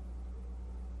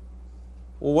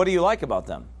 Well, what do you like about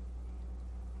them?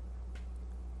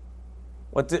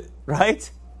 Right?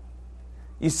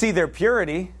 You see their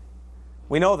purity.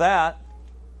 We know that.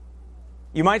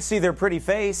 You might see their pretty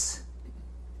face.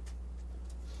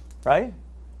 Right?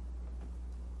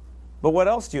 But what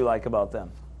else do you like about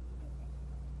them?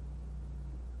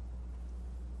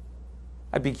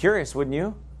 I'd be curious, wouldn't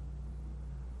you?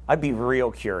 I'd be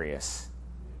real curious.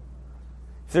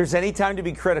 If there's any time to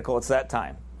be critical, it's that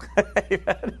time. If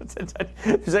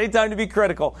there's any time to be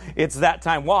critical, it's that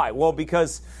time. Why? Well,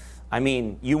 because,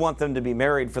 you want them to be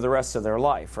married for the rest of their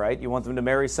life, right? You want them to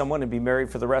marry someone and be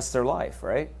married for the rest of their life,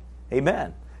 right?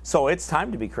 Amen. So it's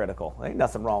time to be critical. Ain't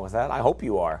nothing wrong with that. I hope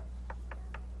you are.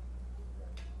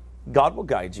 God will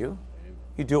guide you.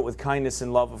 You do it with kindness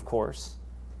and love, of course.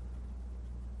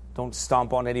 Don't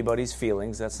stomp on anybody's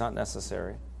feelings. That's not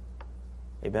necessary.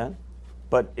 Amen?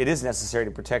 But it is necessary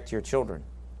to protect your children.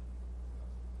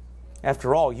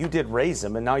 After all, you did raise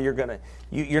them, and now you're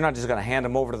not just going to hand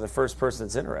them over to the first person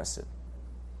that's interested.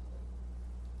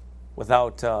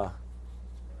 Without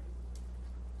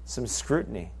some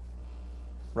scrutiny.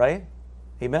 Right?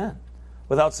 Amen.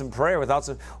 Without some prayer,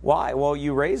 why? Well,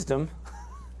 you raised them.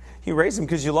 You raise them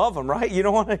because you love them, right? You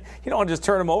don't want to just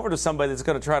turn them over to somebody that's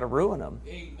going to try to ruin them.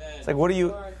 Amen. It's like, what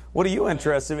are you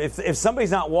interested in? If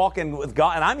somebody's not walking with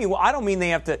God, and I don't mean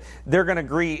they're going to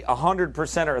agree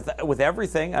 100% with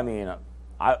everything.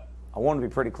 I want to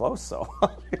be pretty close, though.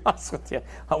 I'll be honest with you.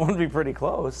 I want to be pretty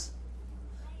close.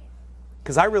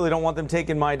 Because I really don't want them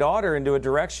taking my daughter into a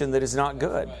direction that is not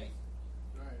good.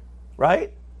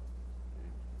 Right?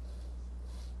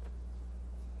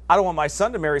 I don't want my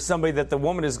son to marry somebody that the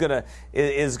woman is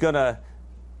gonna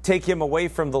take him away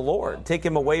from the Lord, take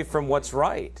him away from what's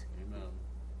right. Amen.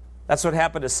 That's what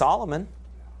happened to Solomon.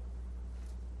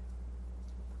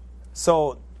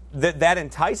 So that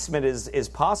enticement is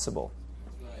possible.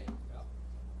 Right.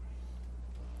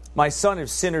 My son, if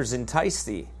sinners entice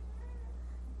thee.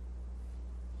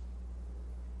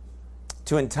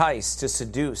 To entice, to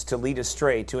seduce, to lead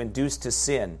astray, to induce to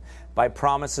sin by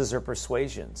promises or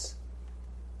persuasions.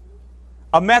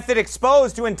 A method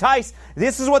exposed to entice.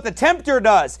 This is what the tempter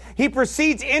does. He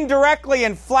proceeds indirectly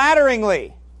and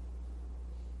flatteringly.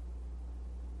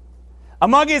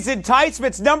 Among his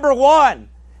enticements, number 1,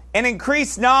 an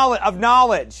increased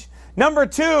knowledge. Number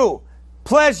 2,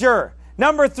 pleasure.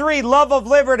 Number 3, love of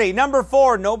liberty. Number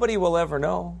 4, nobody will ever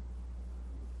know.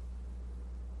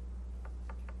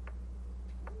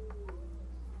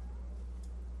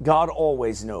 God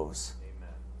always knows.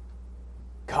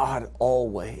 God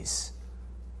always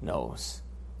knows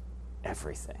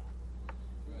everything.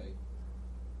 Right.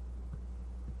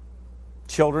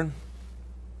 Children,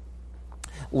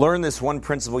 learn this one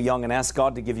principle young and ask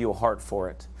God to give you a heart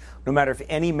for it. No matter if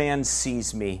any man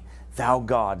sees me, thou,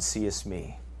 God, seest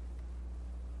me.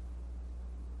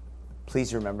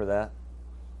 Please remember that.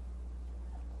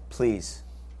 Please.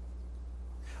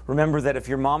 Remember that if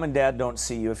your mom and dad don't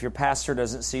see you, if your pastor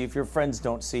doesn't see you, if your friends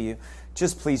don't see you,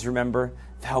 just please remember,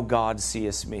 thou God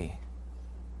seest me.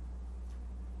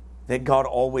 That God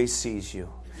always sees you.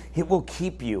 It will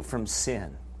keep you from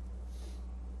sin.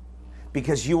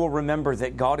 Because you will remember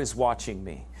that God is watching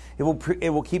me. It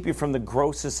will keep you from the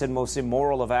grossest and most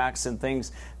immoral of acts and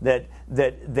things that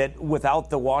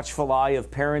without the watchful eye of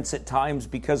parents at times,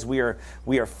 because we are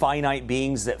finite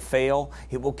beings that fail,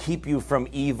 it will keep you from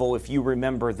evil if you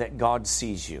remember that God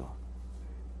sees you.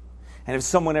 And if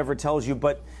someone ever tells you,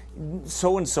 but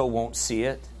so-and-so won't see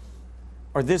it,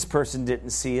 or this person didn't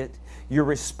see it, your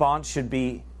response should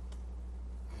be,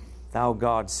 thou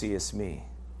God seest me.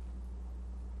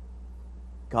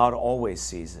 God always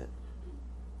sees it.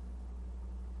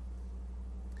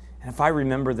 And if I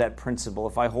remember that principle,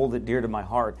 if I hold it dear to my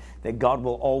heart, that God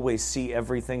will always see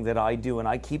everything that I do, and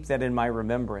I keep that in my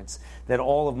remembrance, that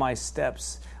all of my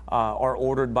steps are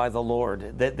ordered by the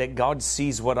Lord, that God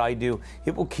sees what I do,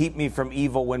 it will keep me from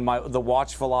evil when the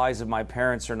watchful eyes of my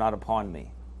parents are not upon me.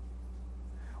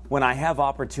 When I have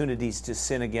opportunities to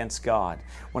sin against God,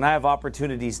 when I have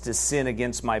opportunities to sin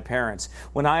against my parents,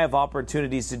 when I have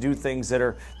opportunities to do things that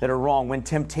are wrong, when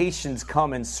temptations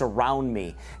come and surround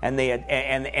me and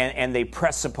they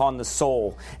press upon the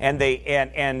soul, and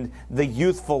the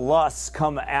youthful lusts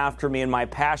come after me, and my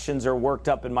passions are worked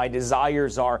up and my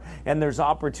desires are, and there's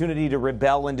opportunity to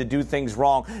rebel and to do things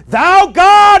wrong. Thou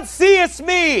God seest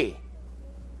me.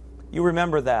 You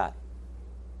remember that.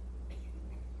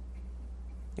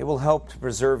 It will help to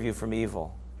preserve you from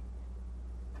evil.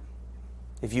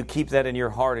 If you keep that in your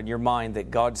heart and your mind, that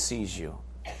God sees you.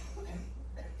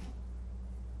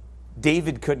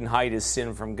 David couldn't hide his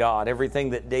sin from God.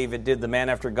 Everything that David did, the man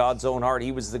after God's own heart,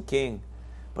 he was the king.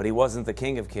 But he wasn't the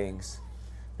King of Kings.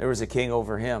 There was a king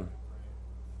over him.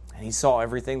 And he saw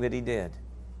everything that he did.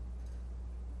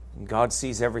 And God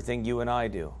sees everything you and I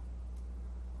do.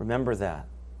 Remember that.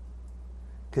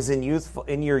 Because in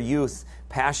your youth,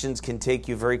 passions can take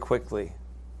you very quickly.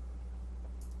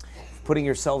 Putting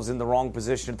yourselves in the wrong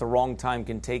position at the wrong time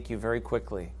can take you very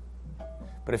quickly.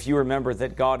 But if you remember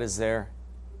that God is there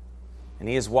and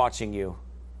He is watching you,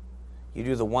 you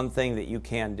do the one thing that you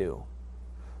can do.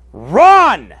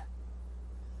 Run!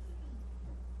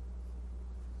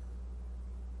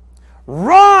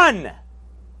 Run!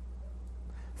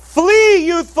 Flee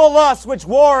youthful lusts which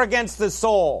war against the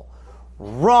soul.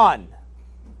 Run!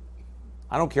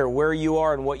 I don't care where you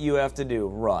are and what you have to do.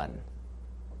 Run.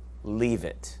 Leave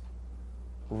it.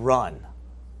 Run.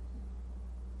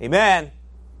 Amen.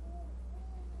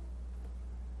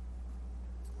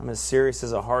 I'm as serious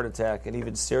as a heart attack, and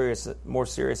even more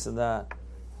serious than that.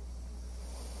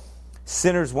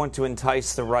 Sinners want to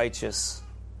entice the righteous.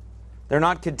 They're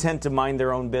not content to mind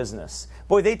their own business.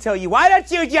 Boy, they tell you, why don't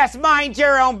you just mind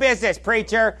your own business,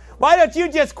 preacher? Why don't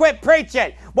you just quit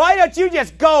preaching? Why don't you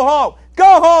just go home?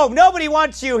 Go home. Nobody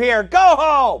wants you here. Go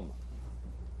home.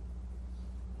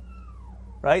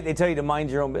 Right? They tell you to mind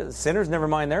your own business. Sinners never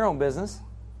mind their own business.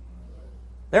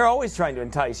 They're always trying to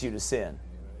entice you to sin.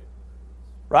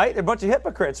 Right? They're a bunch of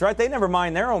hypocrites, right? They never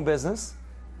mind their own business.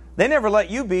 They never let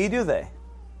you be, do they?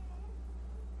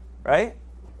 Right?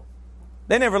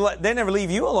 They never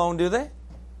leave you alone, do they?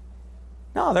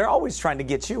 No, they're always trying to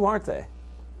get you, aren't they?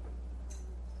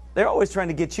 They're always trying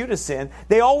to get you to sin.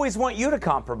 They always want you to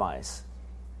compromise.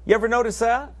 You ever notice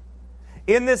that?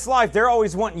 In this life, they're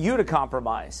always wanting you to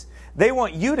compromise. They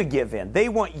want you to give in. They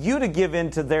want you to give in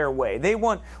to their way. They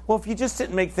want, well, if you just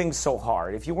didn't make things so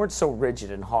hard, if you weren't so rigid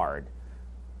and hard,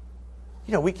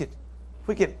 you know, we could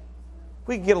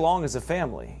get along as a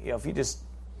family. You know,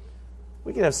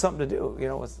 we could have something to do, you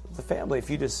know, with the family if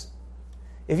you just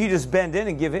bend in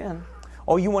and give in.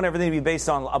 Oh, you want everything to be based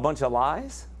on a bunch of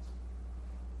lies?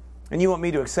 And you want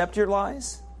me to accept your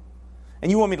lies?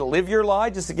 And you want me to live your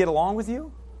lie just to get along with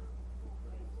you?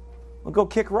 Well, go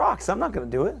kick rocks. I'm not going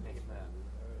to do it.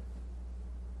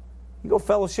 You go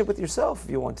fellowship with yourself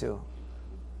if you want to.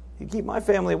 You keep my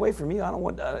family away from you. I don't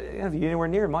want you anywhere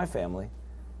near my family.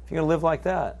 If you're going to live like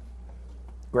that,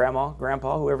 Grandma,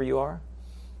 Grandpa, whoever you are,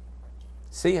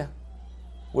 see ya.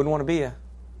 Wouldn't want to be ya.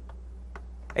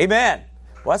 Amen.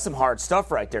 Well, that's some hard stuff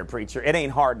right there, preacher. It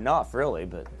ain't hard enough, really,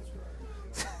 but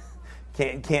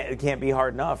it can't be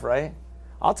hard enough, right?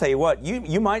 I'll tell you what,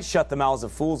 you might shut the mouths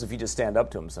of fools if you just stand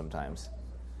up to them sometimes.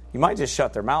 You might just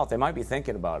shut their mouth. They might be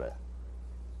thinking about it.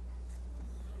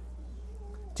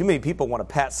 Too many people want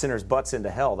to pat sinners' butts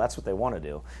into hell. That's what they want to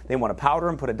do. They want to powder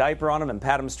them, put a diaper on them, and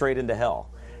pat them straight into hell.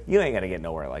 You ain't going to get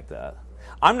nowhere like that.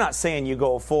 I'm not saying you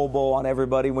go full blow on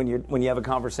everybody when you have a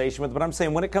conversation with them, but I'm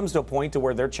saying when it comes to a point to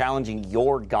where they're challenging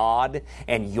your God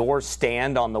and your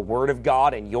stand on the Word of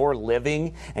God and your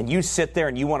living, and you sit there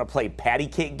and you want to play patty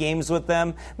cake games with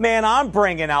them, man, I'm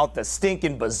bringing out the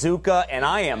stinking bazooka and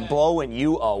I am blowing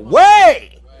you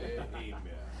away.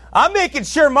 I'm making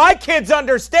sure my kids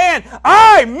understand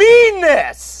I mean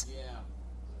this.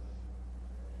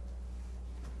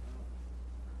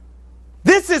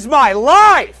 This is my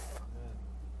life.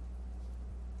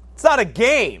 It's not a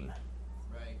game.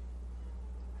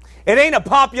 It ain't a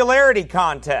popularity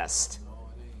contest.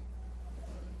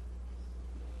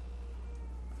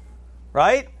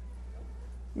 Right?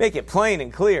 Make it plain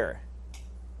and clear.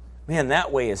 Man,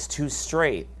 that way is too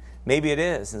straight. Maybe it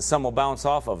is, and some will bounce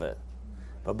off of it.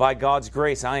 But by God's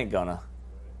grace, I ain't gonna.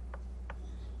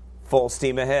 Full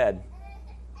steam ahead.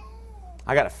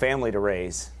 I got a family to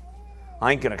raise.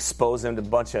 I ain't gonna expose them to a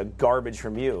bunch of garbage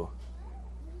from you.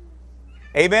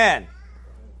 Amen.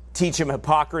 Teach them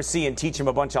hypocrisy and teach them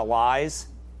a bunch of lies.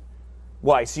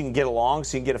 Why? So you can get along?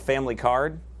 So you can get a family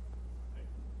card?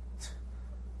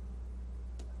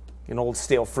 An old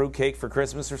stale fruitcake for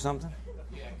Christmas or something?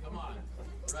 Yeah, come on.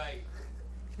 Right.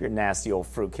 You're a nasty old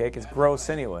fruitcake. It's gross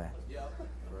anyway.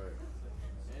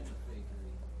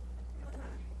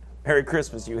 Merry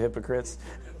Christmas, you hypocrites.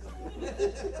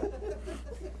 Amen.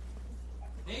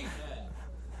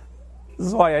 This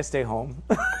is why I stay home.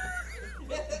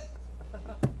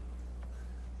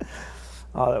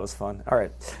 Oh, that was fun. All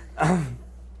right.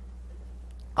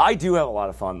 I do have a lot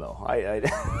of fun, though. I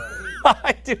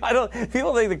do. I don't.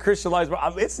 People think the Christian life,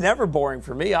 it's never boring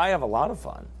for me. I have a lot of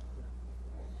fun.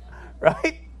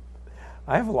 Right?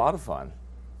 I have a lot of fun.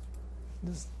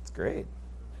 It's great.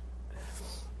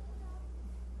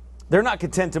 They're not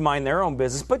content to mind their own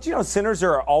business. But, sinners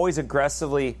are always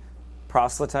aggressively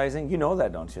proselytizing. You know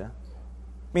that, don't you? I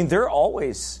mean, they're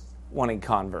always wanting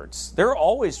converts. They're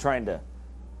always trying to.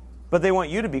 But they want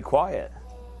you to be quiet.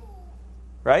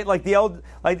 Right? Like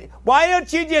why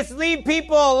don't you just leave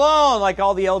people alone? Like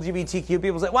all the LGBTQ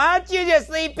people say, why don't you just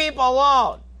leave people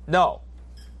alone? No.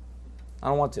 I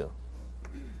don't want to.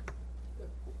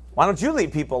 Why don't you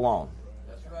leave people alone?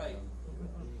 That's right.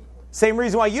 Same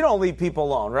reason why you don't leave people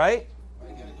alone, right?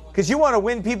 Because you want to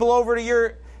win people over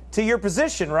to your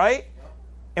position, right?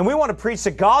 And we want to preach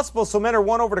the gospel so men are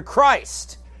won over to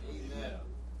Christ. Amen.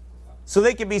 So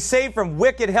they can be saved from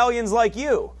wicked hellions like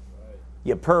you.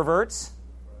 You perverts.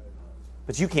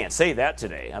 But you can't say that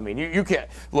today. I mean, you can't.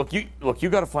 Look, you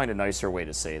got to find a nicer way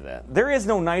to say that. There is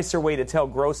no nicer way to tell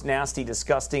gross, nasty,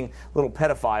 disgusting little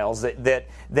pedophiles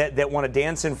that want to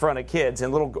dance in front of kids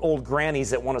and little old grannies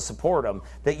that want to support them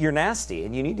that you're nasty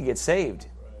and you need to get saved.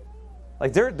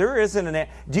 Like there isn't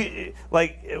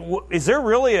is there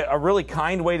really a really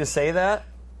kind way to say that?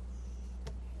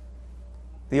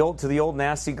 To the old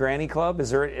nasty granny club?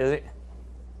 Is it?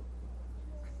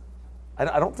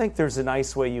 I don't think there's a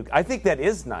nice way I think that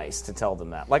is nice to tell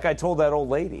them that. Like I told that old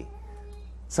lady.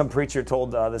 Some preacher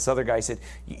told this other guy, said,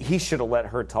 he should have let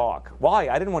her talk. Why?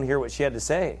 I didn't want to hear what she had to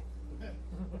say.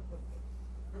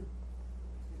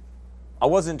 I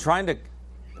wasn't trying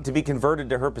to be converted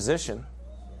to her position.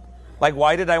 Like,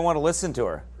 why did I want to listen to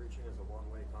her? Preaching is a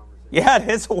one-way conversation. Yeah, it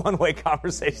is a one-way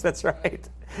conversation. That's right.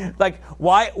 Like,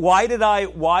 why would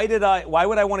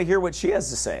I want to hear what she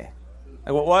has to say?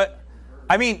 Like, what?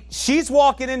 I mean, she's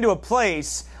walking into a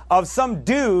place of some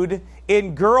dude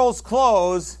in girls'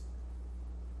 clothes,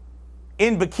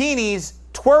 in bikinis,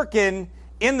 twerking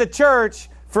in the church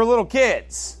for little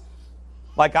kids.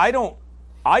 Like,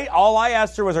 all I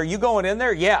asked her was, are you going in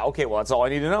there? Yeah, okay, well, that's all I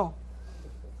need to know.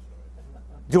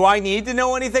 Do I need to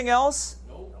know anything else?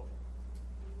 Nope.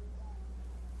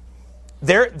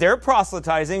 They're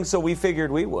proselytizing, so we figured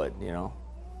we would,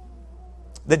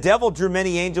 The devil drew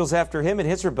many angels after him in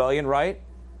his rebellion, right?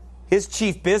 His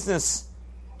chief business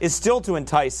is still to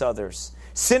entice others.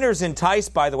 Sinners entice,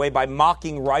 by the way, by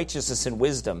mocking righteousness and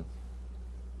wisdom.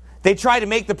 They try to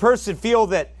make the person feel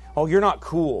that, oh, you're not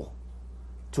cool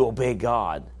to obey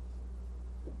God.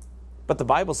 But the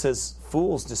Bible says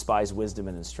fools despise wisdom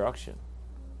and instruction.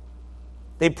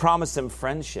 They promise them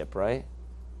friendship, right?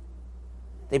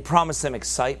 They promise them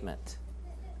excitement.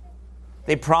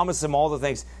 They promise them all the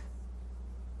things.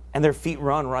 And their feet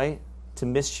run, right, to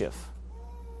mischief.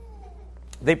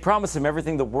 They promise them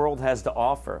everything the world has to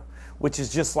offer, which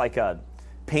is just like a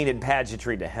painted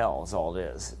pageantry to hell is all it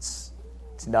is.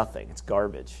 It's nothing. It's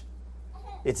garbage.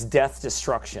 It's death,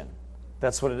 destruction.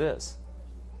 That's what it is.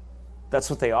 That's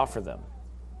what they offer them.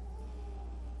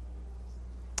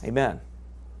 Amen.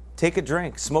 Take a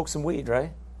drink. Smoke some weed,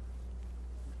 right?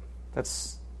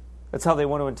 That's how they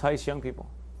want to entice young people.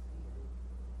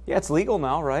 Yeah, it's legal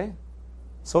now, right?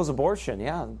 So is abortion.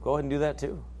 Yeah, go ahead and do that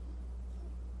too.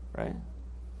 Right?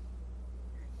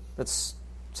 That's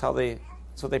what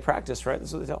they practice, right?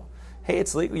 That's what they tell. Hey,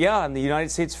 it's legal. Yeah, and the United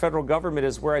States federal government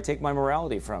is where I take my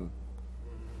morality from.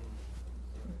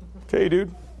 Okay,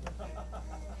 dude.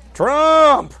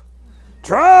 Trump!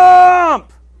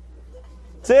 Trump!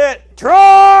 That's it.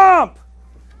 Trump!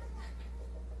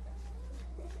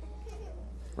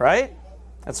 Right?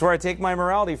 That's where I take my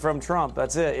morality from, Trump.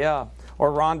 That's it, yeah.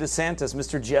 Or Ron DeSantis,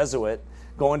 Mr. Jesuit,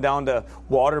 going down to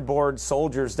waterboard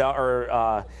soldiers down,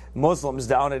 or Muslims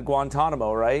down at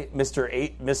Guantanamo, right?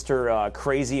 Mr.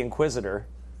 Crazy Inquisitor.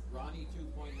 Ronnie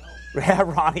 2.0. Yeah,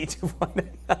 Ronnie 2.0.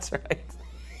 That's right.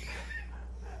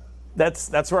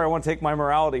 That's where I want to take my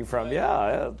morality from.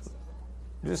 Yeah,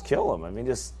 just kill him. I mean,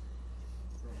 he's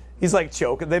like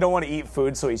choking. They don't want to eat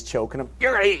food, so he's choking them.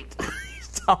 You're gonna eat.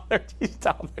 He's down there,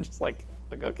 just like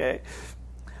okay.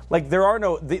 Like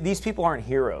these people aren't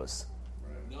heroes.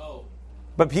 No.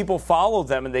 But people follow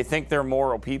them and they think they're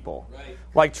moral people. Right.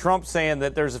 Like Trump saying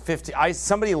that there's a 50.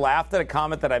 Somebody laughed at a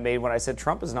comment that I made when I said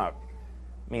Trump's not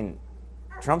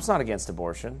against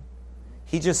abortion.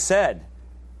 He just said,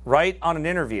 right on an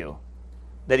interview,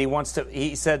 that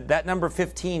he said that number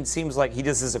 15 seems like, he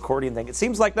does his accordion thing. It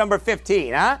seems like number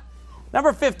 15, huh?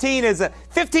 Number 15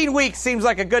 15 weeks seems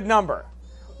like a good number.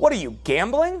 What are you,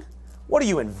 gambling? What are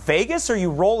you, in Vegas? Are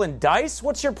you rolling dice?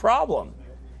 What's your problem?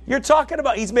 You're talking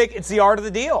about, it's the art of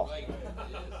the deal.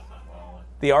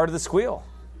 The art of the squeal.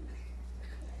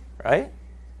 Right? He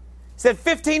said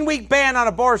 15-week ban on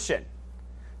abortion.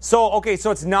 So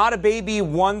it's not a baby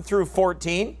 1 through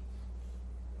 14?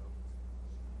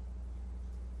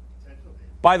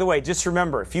 By the way, just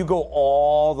remember, if you go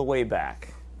all the way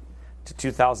back to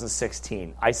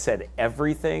 2016, I said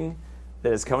everything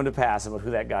that has come to pass about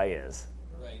who that guy is.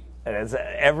 Right. And it's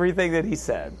everything that he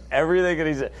said. Everything that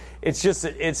he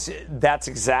said. That's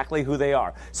exactly who they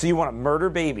are. So you want to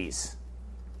murder babies.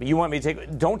 You want me to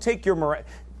don't take your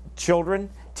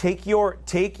children, take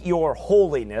your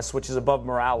holiness, which is above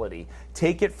morality.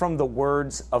 Take it from the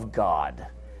words of God.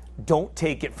 Don't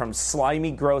take it from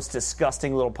slimy, gross,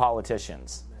 disgusting little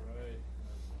politicians. Right.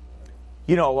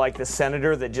 You know, like the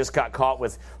senator that just got caught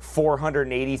with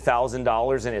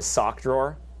 $480,000 in his sock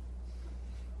drawer.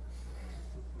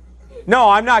 No,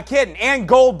 I'm not kidding. And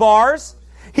gold bars.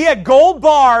 He had gold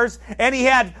bars and he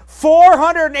had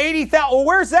 $480,000. Well,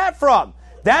 where's that from?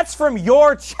 That's from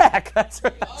your check. Where's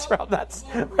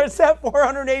that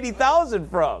 $480,000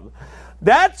 from?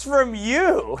 That's from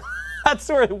you. That's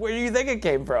where you think it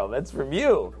came from. That's from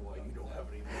you.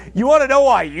 You want to know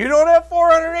why you don't have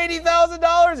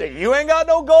 $480,000 and you ain't got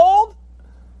no gold?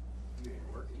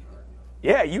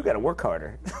 Yeah, you got to work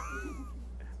harder.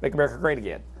 Make America great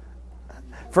again.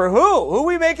 For who? Who are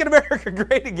we making America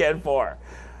great again for?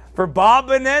 For Bob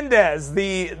Menendez,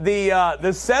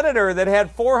 the senator that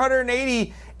had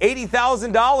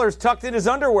 $480,000 tucked in his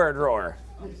underwear drawer.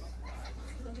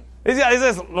 He's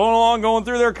just going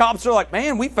through their cops are like,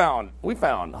 man, we found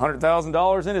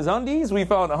 $100,000 in his undies. We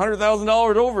found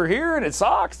 $100,000 over here in his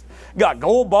socks. Got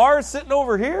gold bars sitting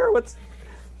over here.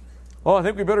 I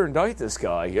think we better indict this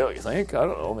guy. Yeah, you think? I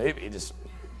don't know. Maybe just.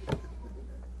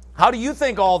 How do you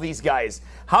think all these guys?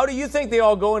 How do you think they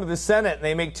all go into the Senate and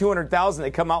they make $200,000? They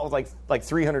come out with like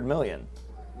 $300 million.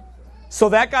 So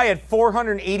that guy had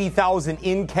 $480,000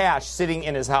 in cash sitting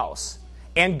in his house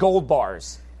and gold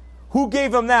bars. Who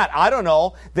gave him that? I don't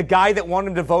know. The guy that wanted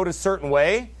him to vote a certain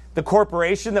way? The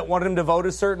corporation that wanted him to vote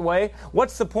a certain way?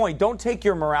 What's the point? Don't take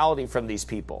your morality from these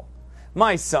people.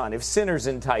 My son, if sinners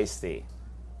entice thee,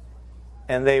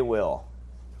 and they will,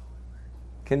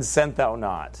 consent thou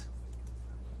not.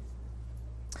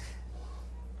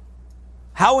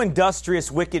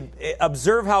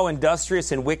 Observe how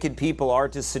industrious and wicked people are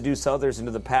to seduce others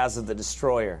into the paths of the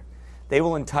destroyer. They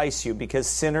will entice you because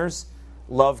sinners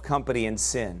love company in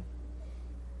sin.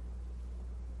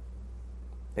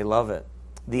 They love it.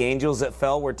 The angels that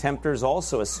fell were tempters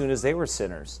also as soon as they were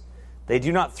sinners. They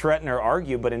do not threaten or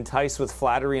argue, but entice with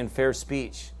flattery and fair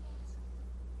speech.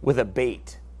 With a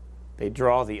bait, they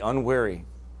draw the unwary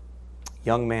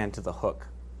young man to the hook.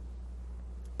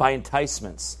 By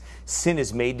enticements, sin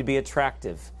is made to be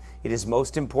attractive. It is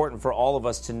most important for all of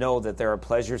us to know that there are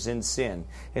pleasures in sin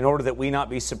in order that we not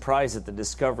be surprised at the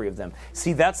discovery of them.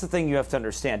 See, that's the thing you have to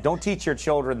understand. Don't teach your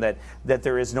children that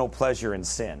there is no pleasure in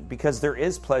sin, because there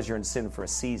is pleasure in sin for a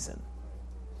season.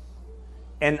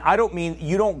 And I don't mean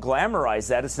you don't glamorize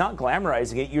that. It's not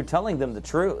glamorizing it. You're telling them the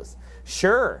truth.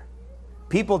 Sure,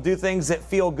 people do things that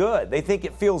feel good. They think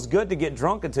it feels good to get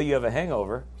drunk until you have a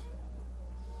hangover.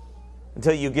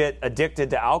 until you get addicted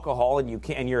to alcohol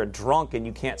and you're a drunk and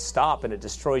you can't stop and it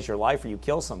destroys your life or you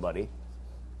kill somebody.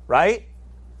 Right?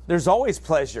 There's always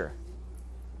pleasure.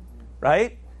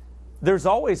 Right? There's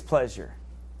always pleasure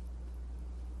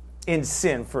in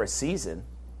sin for a season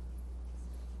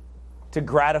to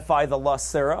gratify the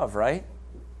lusts thereof, right?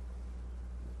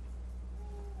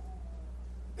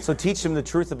 So teach them the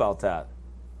truth about that.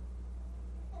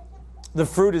 The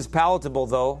fruit is palatable,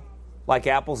 though, like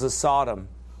apples of Sodom.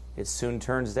 It soon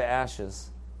turns to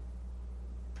ashes.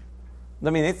 I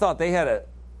mean, they thought they had a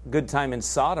good time in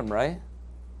Sodom, right?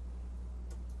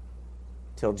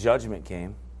 Till judgment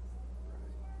came.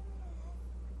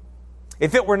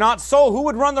 If it were not so, who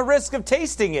would run the risk of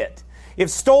tasting it?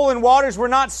 If stolen waters were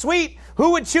not sweet,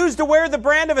 who would choose to wear the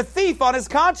brand of a thief on his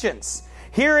conscience?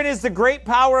 Herein is the great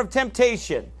power of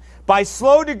temptation. By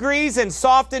slow degrees and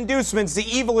soft inducements, the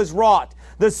evil is wrought.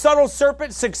 The subtle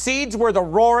serpent succeeds where the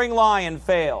roaring lion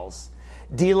fails.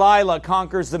 Delilah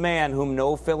conquers the man whom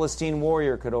no Philistine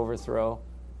warrior could overthrow.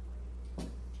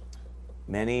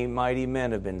 Many mighty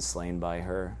men have been slain by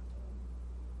her.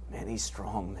 Many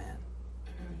strong men.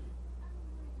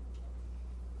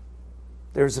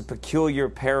 There's a peculiar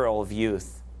peril of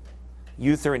youth.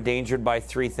 Youth are endangered by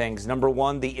three things. Number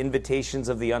one, the invitations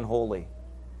of the unholy.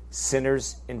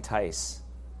 Sinners entice.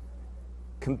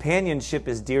 Companionship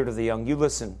is dear to the young. You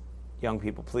listen, young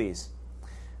people, please.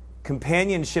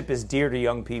 Companionship is dear to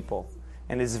young people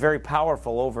and is very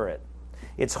powerful over it.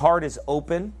 Its heart is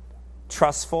open,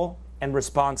 trustful, and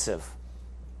responsive.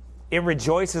 It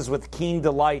rejoices with keen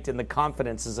delight in the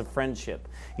confidences of friendship.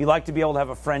 You like to be able to have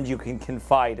a friend you can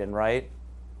confide in, right?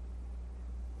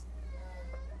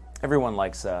 Everyone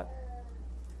likes that.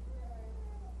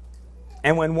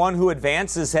 And when one who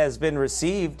advances has been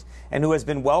received and who has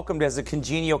been welcomed as a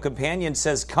congenial companion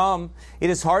says, "Come,"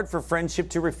 it is hard for friendship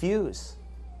to refuse.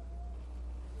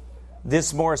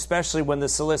 This more especially when the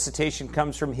solicitation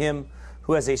comes from him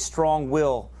who has a strong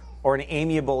will or an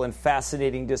amiable and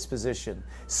fascinating disposition.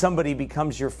 Somebody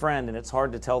becomes your friend and it's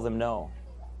hard to tell them no.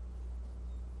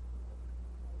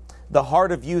 The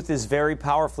heart of youth is very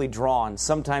powerfully drawn,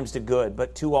 sometimes to good,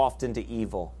 but too often to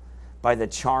evil, by the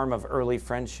charm of early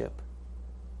friendship.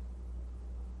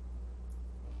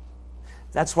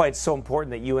 That's why it's so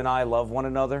important that you and I love one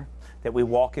another, that we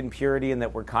walk in purity and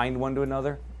that we're kind one to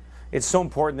another. It's so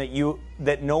important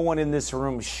that no one in this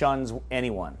room shuns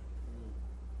anyone,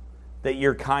 that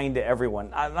you're kind to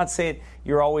everyone. I'm not saying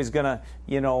you're always going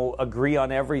to, agree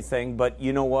on everything, but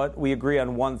you know what? We agree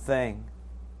on one thing.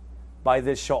 By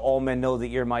this shall all men know that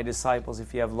you're my disciples,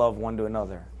 if you have love one to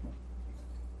another.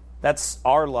 That's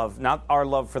our love, not our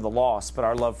love for the lost, but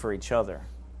our love for each other,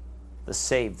 the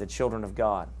saved, the children of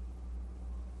God.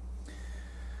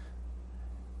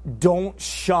 Don't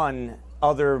shun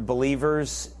other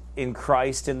believers in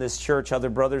Christ in this church,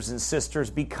 other brothers and sisters.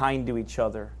 Be kind to each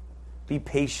other. Be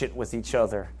patient with each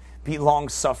other. Be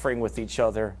long-suffering with each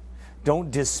other.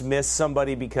 Don't dismiss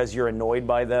somebody because you're annoyed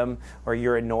by them or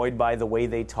you're annoyed by the way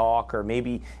they talk, or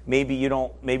maybe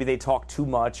they talk too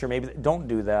much, or don't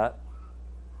do that.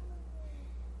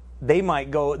 They might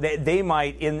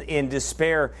in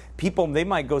despair, they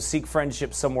might go seek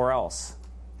friendship somewhere else.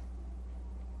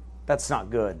 That's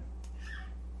not good.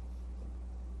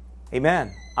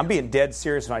 Amen. I'm being dead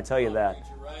serious when I tell you that.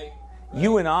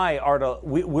 You and I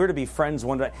we're to be friends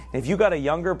one day. And if you got a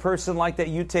younger person like that,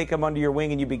 you take them under your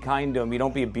wing and you be kind to them. You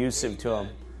don't be abusive to them.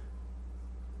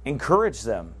 Encourage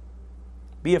them.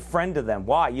 Be a friend to them.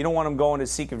 Why? You don't want them going to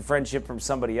seeking friendship from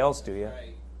somebody else, do you?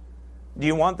 Do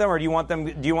you want them, or do you want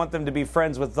them to be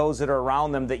friends with those that are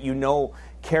around them that you know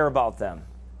care about them?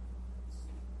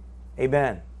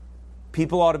 Amen.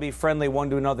 People ought to be friendly one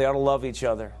to another. They ought to love each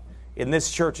other. In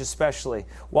this church especially.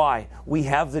 Why? We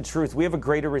have the truth. We have a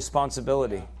greater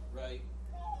responsibility. Right.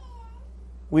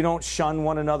 We don't shun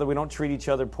one another. We don't treat each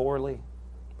other poorly.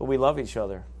 But we love each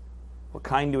other. We're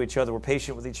kind to each other. We're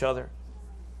patient with each other.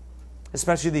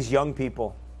 Especially these young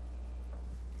people.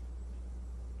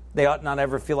 They ought not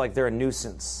ever feel like they're a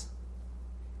nuisance.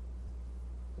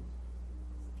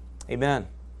 Amen.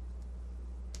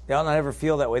 They ought not ever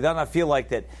feel that way. They ought not feel like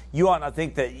that. We ought not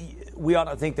think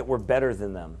that we're better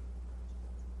than them.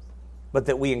 But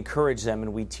that we encourage them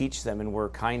and we teach them and we're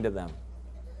kind to them.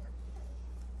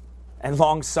 And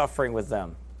long-suffering with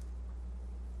them.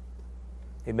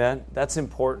 Amen? That's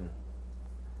important.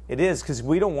 It is, because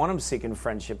we don't want them seeking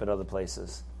friendship at other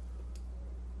places.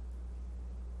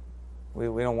 We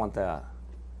don't want that.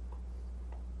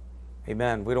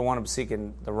 Amen. We don't want them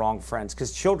seeking the wrong friends.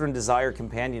 Because children desire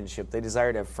companionship. They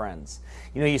desire to have friends.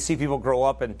 You see people grow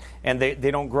up and they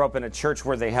don't grow up in a church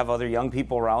where they have other young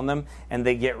people around them, and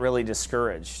they get really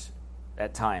discouraged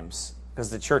at times. because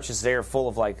the churches there are full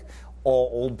of like all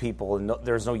old people, and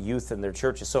there's no youth in their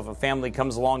churches. So if a family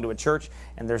comes along to a church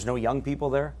and there's no young people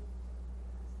there,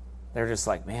 they're just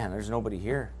like, man, there's nobody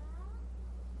here.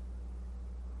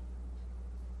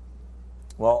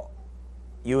 Well,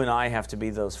 you and I have to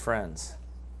be those friends.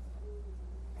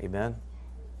 Amen?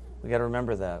 We got to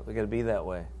remember that. We got to be that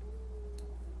way.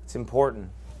 It's important.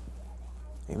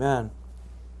 Amen.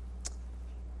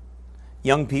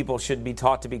 Young people should be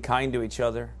taught to be kind to each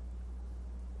other.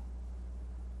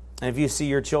 And if you see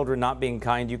your children not being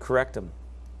kind, you correct them.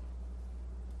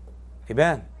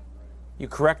 Amen. You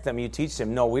correct them, you teach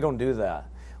them. No, we don't do that.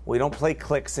 We don't play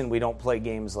cliques and we don't play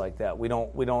games like that. We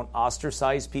don't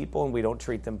ostracize people and we don't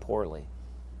treat them poorly.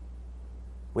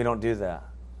 We don't do that.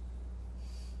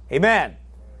 Amen.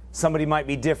 Somebody might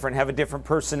be different, have a different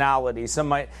personality. Some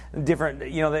might different, they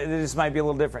just might be a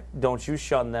little different. Don't you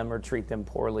shun them or treat them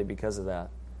poorly because of that.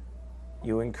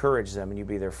 You encourage them and you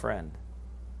be their friend.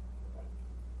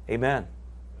 Amen.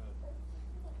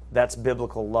 That's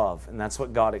biblical love, and that's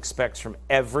what God expects from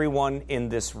everyone in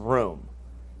this room.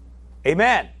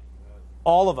 Amen.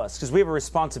 All of us, because we have a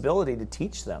responsibility to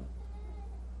teach them.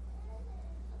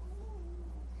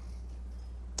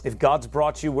 If God's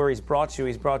brought you where He's brought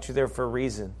you there for a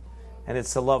reason, and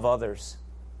it's to love others.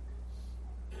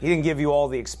 He didn't give you all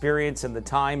the experience and the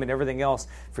time and everything else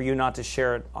for you not to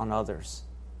share it on others.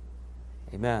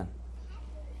 Amen.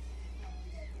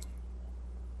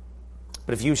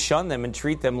 But if you shun them and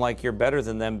treat them like you're better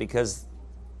than them because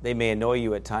they may annoy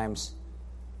you at times,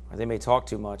 or they may talk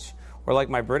too much, or like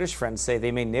my British friends say,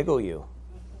 they may niggle you.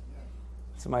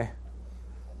 It's my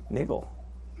niggle.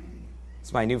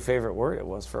 It's my new favorite word. It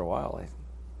was for a while.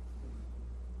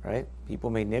 Right?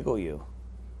 People may niggle you.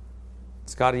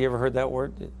 Scott, have you ever heard that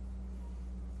word?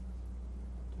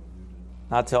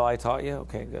 Not till I taught you?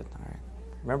 Okay, good. All right.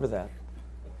 Remember that.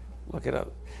 Look it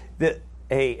up.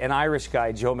 Hey, an Irish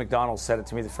guy, Joe McDonald, said it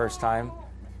to me the first time.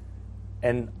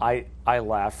 And I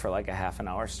laughed for like a half an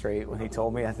hour straight when he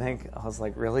told me, I think. I was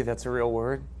like, really? That's a real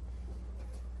word?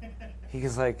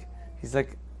 He's like,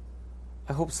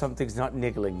 I hope something's not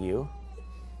niggling you.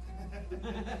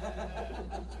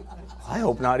 I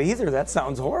hope not either. That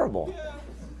sounds horrible.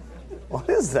 What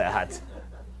is that?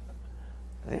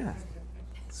 Yeah,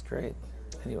 it's great.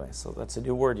 Anyway, so that's a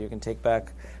new word you can take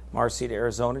back, Marcy, to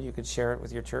Arizona. You could share it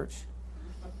with your church.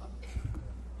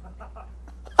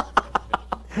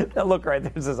 That look right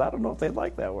there says, I don't know if they'd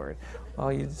like that word.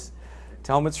 Well, you just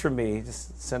tell them it's from me.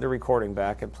 Just send a recording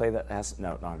back and play that.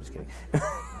 No, I'm just kidding.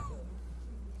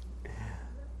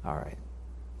 All right.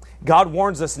 God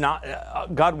warns us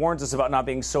about not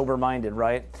being sober-minded,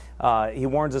 right? He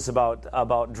warns us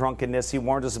about drunkenness. He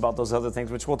warns us about those other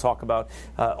things, which we'll talk about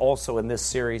also in this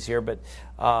series here. But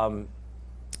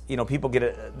people get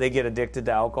addicted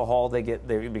to alcohol. They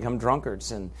become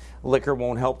drunkards, and liquor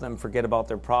won't help them forget about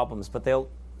their problems. But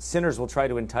sinners will try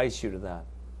to entice you to that.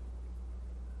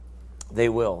 They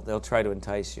will. They'll try to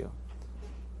entice you.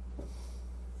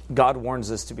 God warns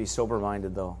us to be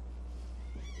sober-minded, though.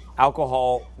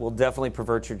 Alcohol will definitely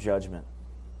pervert your judgment.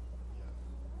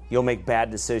 You'll make bad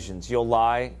decisions. You'll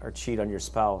lie or cheat on your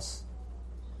spouse.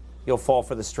 You'll fall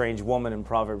for the strange woman in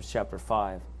Proverbs chapter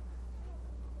 5.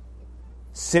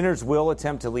 Sinners will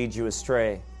attempt to lead you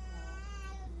astray.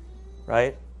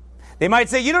 Right? They might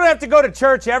say, you don't have to go to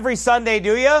church every Sunday,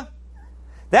 do you?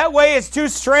 That way is too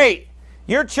straight.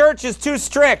 Your church is too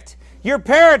strict. Your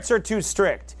parents are too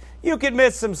strict. You could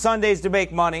miss some Sundays to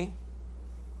make money.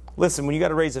 Listen, when you got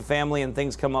to raise a family and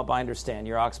things come up, I understand.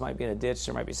 Your ox might be in a ditch.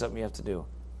 There might be something you have to do.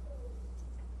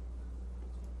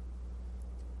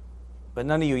 But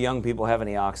none of you young people have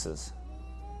any oxes.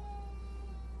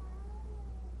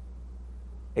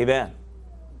 Amen.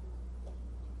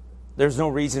 There's no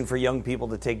reason for young people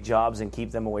to take jobs and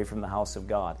keep them away from the house of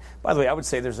God. By the way, I would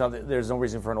say there's no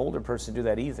reason for an older person to do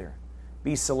that either.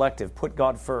 Be selective. Put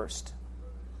God first.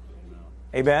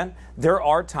 Amen? There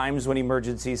are times when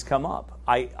emergencies come up.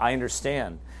 I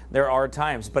understand. There are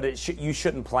times, but you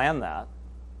shouldn't plan that.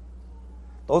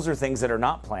 Those are things that are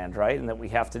not planned, right? And that we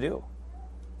have to do.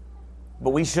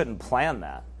 But we shouldn't plan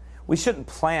that. We shouldn't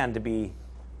plan to be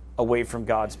away from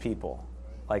God's people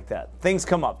like that. Things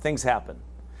come up. Things happen.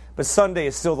 But Sunday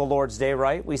is still the Lord's day,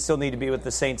 right? We still need to be with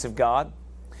the saints of God.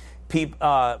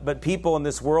 But people in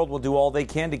this world will do all they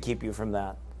can to keep you from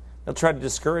that. They'll try to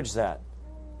discourage that.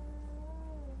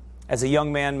 As a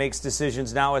young man makes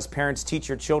decisions now, as parents, teach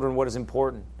your children what is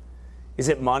important. Is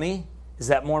it money? Is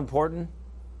that more important?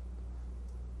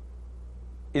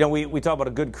 We talk about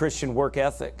a good Christian work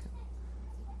ethic.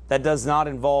 That does not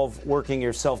involve working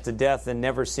yourself to death and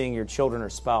never seeing your children or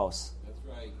spouse. That's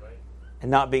right. And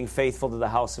not being faithful to the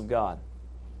house of God.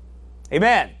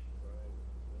 Amen.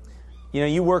 You know,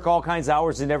 you work all kinds of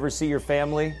hours and never see your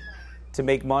family to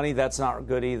make money. That's not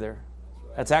good either.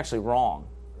 That's actually wrong.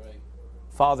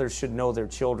 Fathers should know their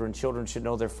children. Children should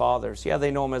know their fathers. Yeah,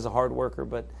 they know him as a hard worker,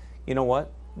 but you know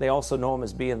what? They also know him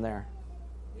as being there.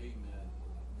 Amen.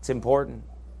 It's important.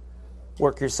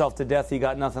 Work yourself to death. You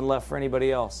got nothing left for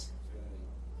anybody else.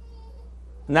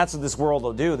 And that's what this world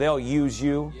will do. They'll use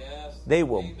you. Yes. They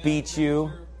will Amen. beat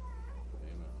you.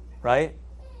 Right?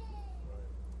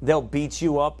 They'll beat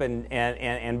you up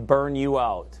and burn you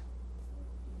out.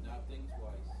 Not think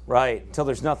twice. Right? Until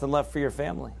there's nothing left for your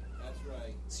family. That's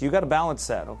right. So you got to balance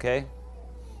that, okay?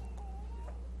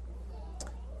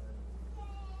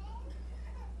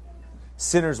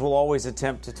 Sinners will always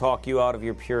attempt to talk you out of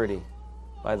your purity,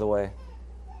 by the way.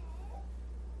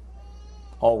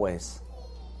 Always.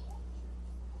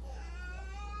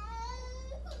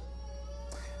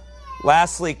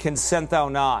 Lastly, consent thou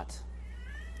not.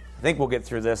 I think we'll get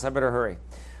through this. I better hurry.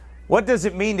 What does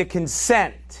it mean to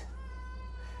consent?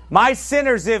 My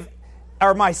sinners,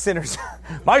 my sinners,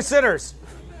 my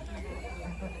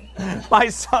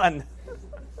son,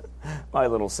 my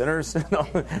little sinners.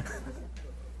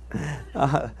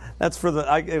 That's for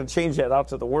I can change that out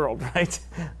to the world, right?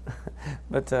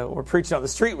 But we're preaching on the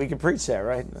street. We can preach that,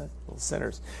 right? Little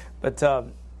sinners. But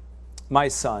my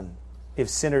son, if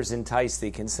sinners entice thee,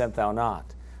 consent thou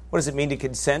not. What does it mean to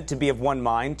consent? To be of one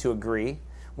mind, to agree.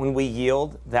 When we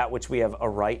yield that which we have a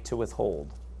right to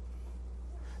withhold.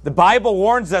 The Bible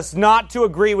warns us not to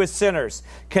agree with sinners.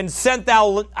 Consent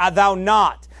thou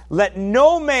not. Let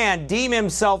no man deem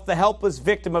himself the helpless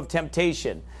victim of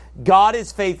temptation. God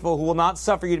is faithful, who will not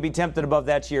suffer you to be tempted above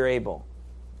that you're able.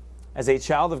 As a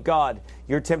child of God,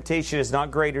 your temptation is not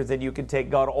greater than you can take.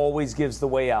 God always gives the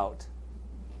way out.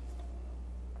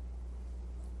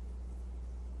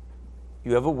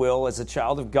 You have a will. As a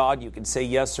child of God, you can say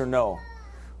yes or no.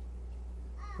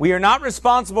 We are not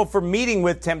responsible for meeting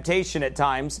with temptation at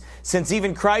times, since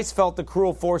even Christ felt the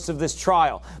cruel force of this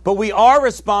trial. But we are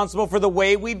responsible for the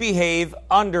way we behave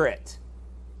under it.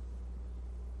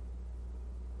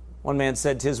 One man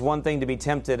said, "'Tis one thing to be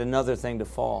tempted, another thing to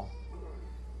fall."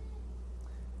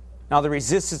 Now the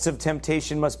resistance of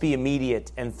temptation must be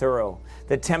immediate and thorough.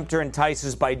 The tempter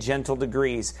entices by gentle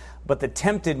degrees, but the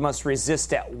tempted must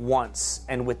resist at once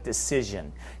and with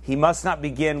decision. He must not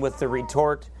begin with the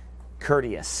retort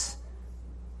courteous,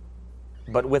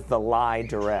 but with the lie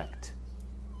direct.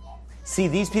 See,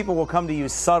 these people will come to you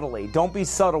subtly. Don't be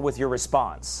subtle with your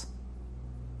response.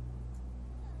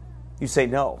 You say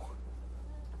no.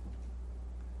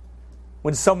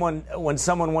 When someone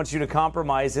wants you to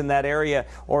compromise in that area,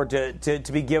 or to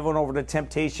be given over to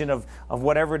temptation of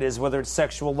whatever it is, whether it's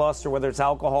sexual lust or whether it's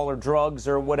alcohol or drugs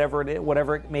or whatever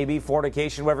it may be,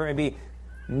 fornication, whatever it may be,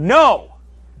 no,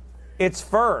 it's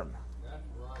firm.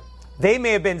 They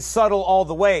may have been subtle all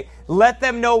the way. Let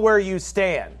them know where you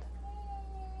stand.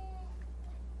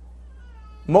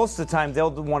 Most of the time,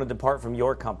 they'll want to depart from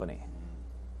your company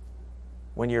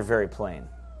when you're very plain.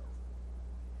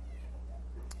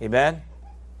 Amen?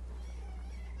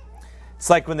 It's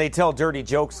like when they tell dirty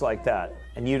jokes like that,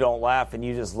 and you don't laugh, and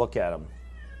you just look at them.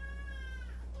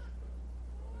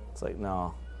 It's like,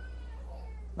 no,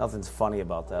 nothing's funny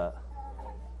about that.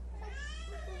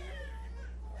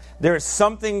 There is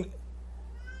something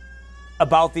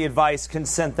about the advice,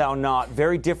 consent thou not,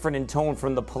 very different in tone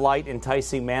from the polite,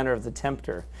 enticing manner of the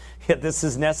tempter. Yet this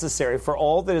is necessary, for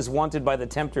all that is wanted by the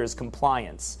tempter is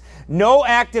compliance. No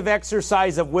active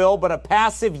exercise of will, but a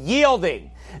passive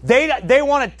yielding. They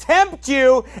want to tempt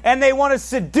you, and they want to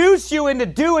seduce you into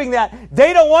doing that.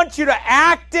 They don't want you to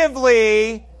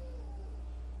actively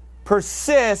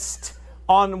persist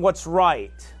on what's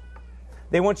right.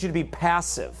 They want you to be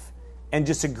passive and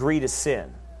just agree to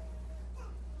sin.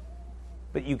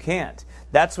 But you can't.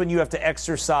 That's when you have to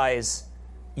exercise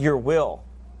your will.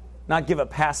 Not give a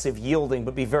passive yielding,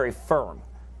 but be very firm.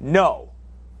 No.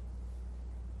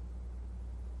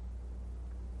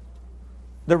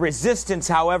 The resistance,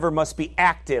 however, must be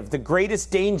active. The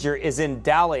greatest danger is in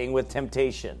dallying with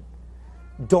temptation.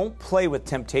 Don't play with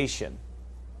temptation.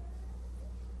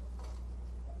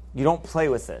 You don't play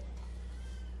with it.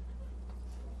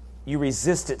 You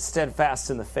resist it steadfast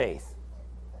in the faith.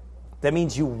 That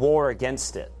means you war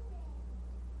against it.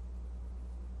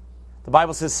 The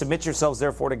Bible says, submit yourselves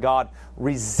therefore to God.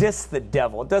 Resist the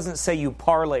devil. It doesn't say you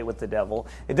parlay with the devil.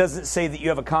 It doesn't say that you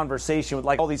have a conversation with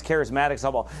like all these charismatics.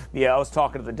 About, I was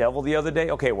talking to the devil the other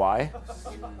day. Okay, why?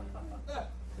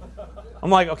 I'm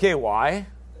like, okay, why?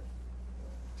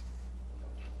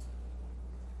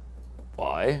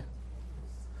 Why?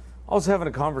 I was having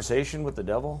a conversation with the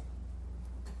devil.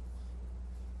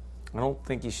 I don't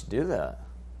think you should do that.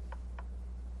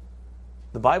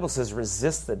 The Bible says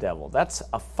resist the devil. That's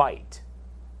a fight.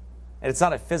 And it's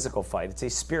not a physical fight, it's a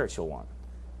spiritual one.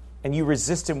 And you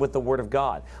resist him with the Word of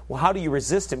God. Well, how do you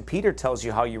resist him? Peter tells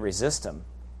you how you resist him.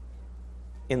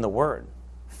 In the Word.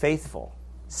 Faithful.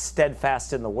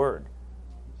 Steadfast in the Word.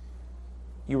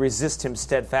 You resist him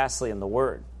steadfastly in the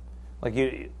Word.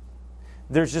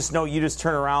 There's just no, you just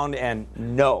turn around and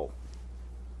no.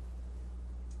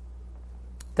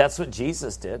 That's what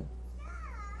Jesus did.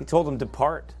 He told him,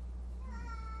 depart.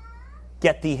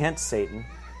 Get thee hence, Satan.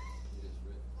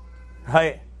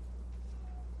 Right?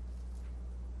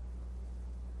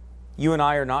 You and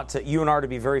I are to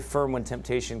be very firm when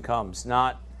temptation comes.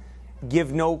 Not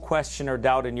give no question or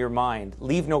doubt in your mind.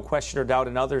 Leave no question or doubt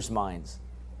in others' minds.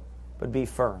 But be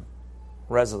firm,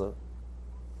 resolute.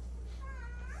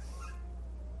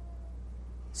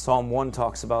 Psalm 1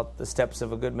 talks about the steps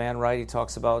of a good man, right? He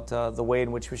talks about the way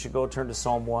in which we should go. Turn to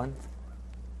Psalm 1.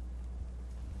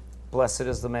 Blessed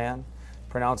is the man.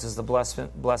 Pronounces the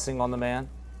blessing on the man.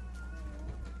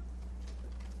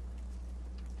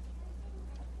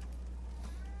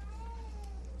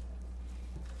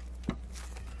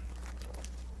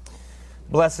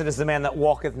 Blessed is the man that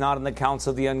walketh not in the counsel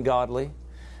of the ungodly,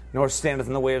 nor standeth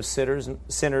in the way of sinners,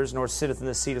 nor sitteth in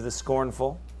the seat of the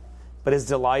scornful. But his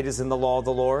delight is in the law of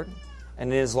the Lord,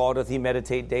 and in his law doth he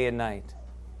meditate day and night.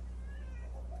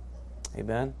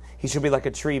 Amen. He shall be like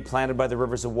a tree planted by the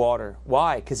rivers of water.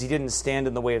 Why? Because he didn't stand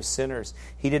in the way of sinners.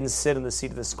 He didn't sit in the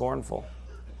seat of the scornful.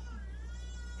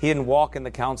 He didn't walk in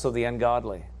the counsel of the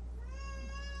ungodly.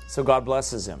 So God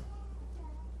blesses him.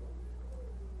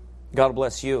 God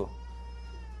bless you.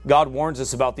 God warns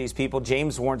us about these people.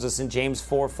 James warns us in James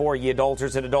 4:4, ye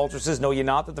adulterers and adulteresses, know ye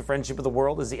not that the friendship of the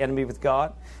world is the enemy with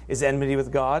God, is enmity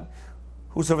with God?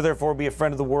 Whosoever therefore will be a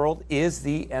friend of the world is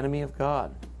the enemy of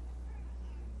God.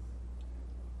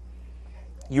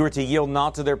 You are to yield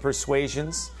not to their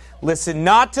persuasions. Listen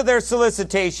not to their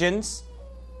solicitations.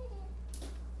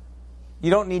 You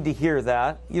don't need to hear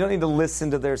that. You don't need to listen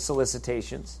to their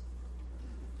solicitations.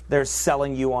 They're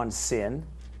selling you on sin.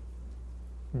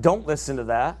 Don't listen to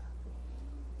that.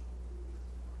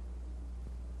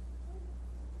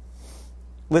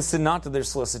 Listen not to their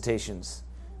solicitations.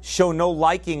 Show no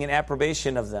liking and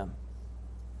approbation of them.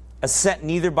 Assent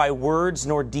neither by words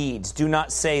nor deeds. Do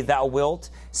not say, thou wilt.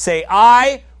 Say,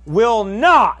 I will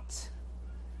not.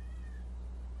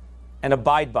 And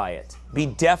abide by it. Be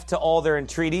deaf to all their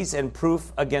entreaties and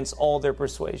proof against all their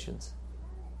persuasions.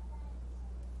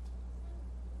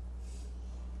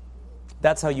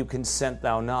 That's how you consent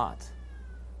thou not.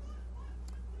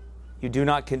 You do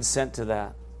not consent to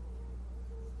that.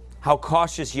 How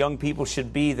cautious young people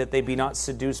should be that they be not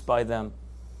seduced by them.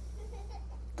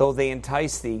 Though they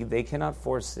entice thee, they cannot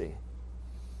force thee.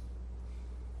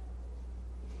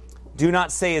 Do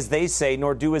not say as they say,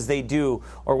 nor do as they do,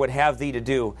 or would have thee to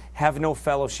do. Have no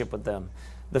fellowship with them.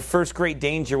 The first great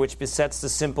danger which besets the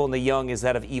simple and the young is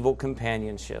that of evil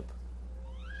companionship.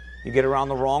 You get around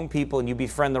the wrong people and you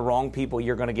befriend the wrong people,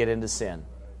 you're going to get into sin.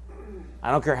 I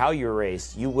don't care how you were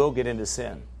raised, you will get into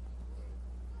sin.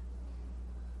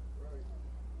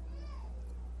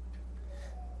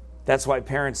 That's why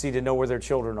parents need to know where their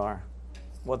children are,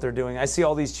 what they're doing. I see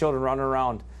all these children running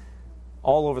around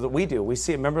all over we do. We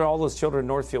see, remember all those children in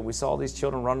Northfield? We saw all these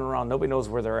children running around. Nobody knows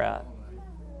where they're at.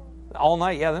 All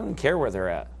night, yeah, they don't care where they're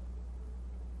at.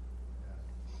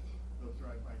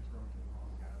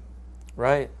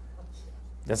 Right.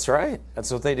 That's right.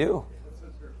 That's what they do.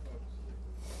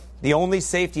 The only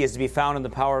safety is to be found in the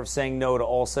power of saying no to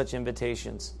all such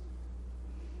invitations.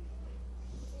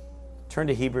 Turn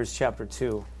to Hebrews chapter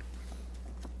 2.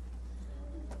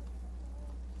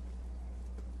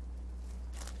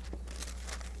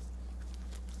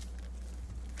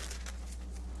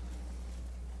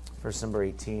 Verse number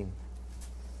 18.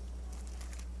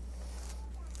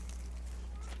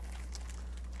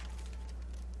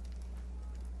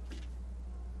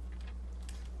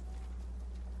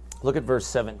 Look at verse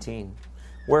 17.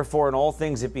 Wherefore in all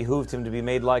things it behooved him to be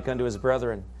made like unto his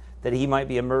brethren, that he might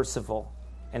be a merciful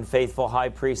and faithful high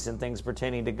priest in things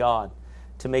pertaining to God,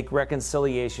 to make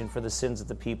reconciliation for the sins of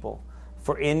the people.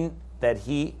 For in that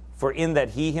he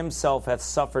himself hath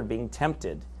suffered being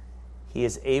tempted, he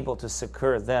is able to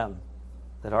succor them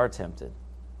that are tempted.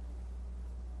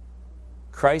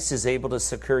 Christ is able to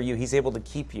succor you. He's able to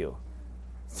keep you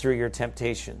through your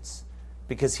temptations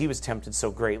because he was tempted so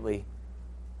greatly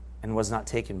and was not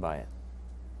taken by it.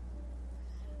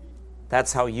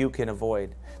 That's how you can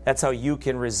avoid. That's how you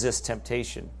can resist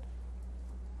temptation.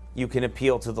 You can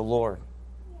appeal to the Lord.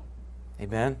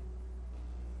 Amen?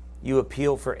 You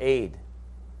appeal for aid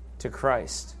to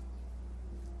Christ.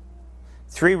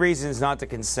 3 reasons not to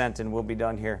consent, and we'll be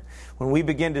done here. When we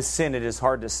begin to sin, it is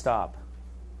hard to stop.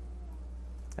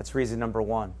 That's reason number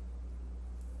 1.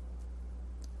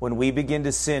 When we begin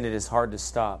to sin, it is hard to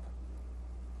stop.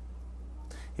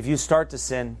 If you start to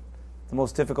sin, the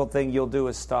most difficult thing you'll do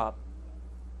is stop.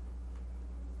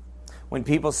 When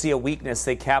people see a weakness,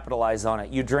 they capitalize on it.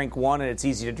 You drink one and it's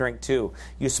easy to drink 2.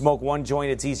 You smoke one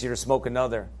joint, it's easier to smoke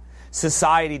another.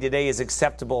 Society today is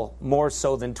acceptable more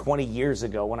so than 20 years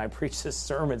ago when I preached this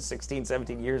sermon 16,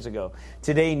 17 years ago.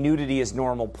 Today, nudity is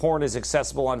normal. Porn is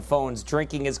accessible on phones.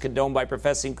 Drinking is condoned by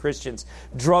professing Christians.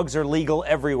 Drugs are legal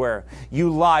everywhere.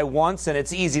 You lie once and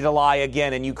it's easy to lie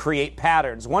again, and you create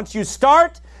patterns. Once you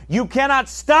start, you cannot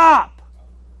stop.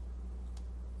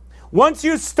 Once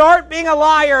you start being a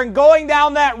liar and going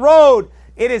down that road,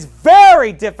 it is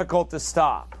very difficult to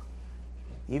stop.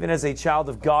 Even as a child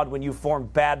of God, when you form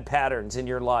bad patterns in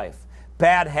your life,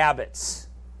 bad habits.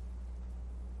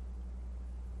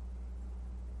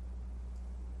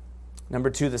 Number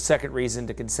 2, the second reason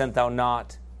to consent thou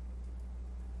not,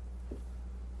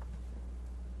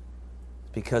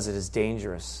 because it is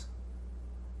dangerous.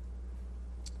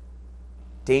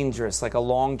 Dangerous, like a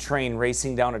long train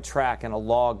racing down a track and a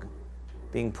log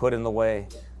being put in the way.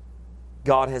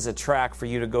 God has a track for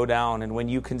you to go down, and when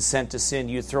you consent to sin,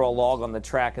 you throw a log on the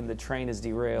track and the train is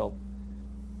derailed.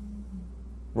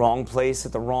 Wrong place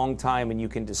at the wrong time, and you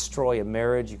can destroy a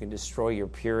marriage, you can destroy your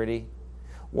purity.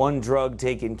 One drug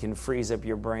taken can freeze up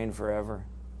your brain forever.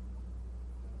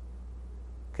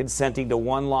 Consenting to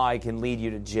one lie can lead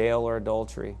you to jail or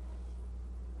adultery.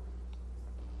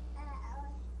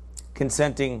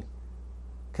 Consent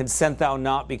thou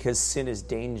not, because sin is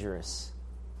dangerous.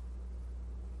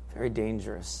 Very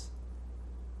dangerous.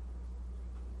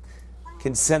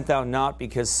 Consent thou not,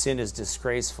 because sin is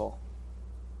disgraceful.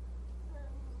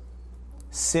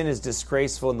 Sin is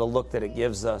disgraceful in the look that it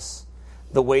gives us.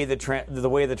 The way the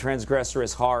transgressor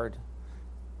is hard.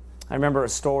 I remember a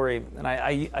story, and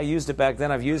I used it back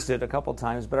then. I've used it a couple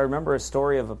times, but I remember a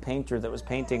story of a painter that was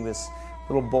painting this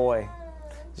little boy,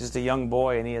 just a young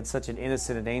boy, and he had such an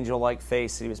innocent and angel-like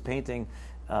face. And he was painting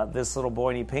this little boy,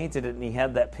 and he painted it, and he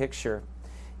had that picture.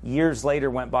 Years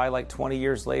later, went by like 20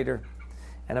 years later,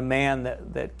 and a man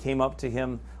that came up to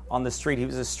him on the street, he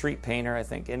was a street painter, I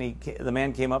think, and the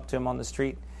man came up to him on the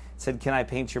street, said, "Can I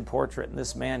paint your portrait?" And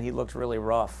this man, he looked really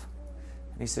rough.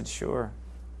 And he said, "Sure."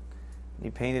 And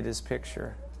he painted his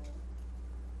picture.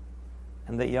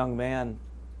 And the young man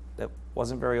that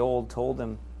wasn't very old told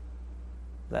him,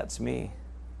 "That's me."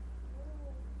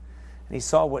 And he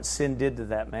saw what sin did to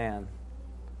that man,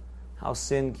 how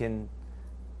sin can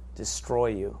destroy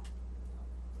you.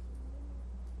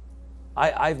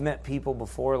 I've met people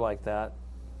before like that.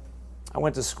 I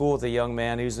went to school with a young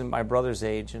man who was in my brother's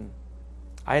age, and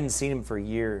I hadn't seen him for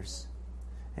years.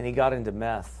 And he got into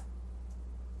meth.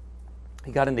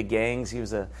 He got into gangs. He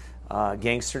was a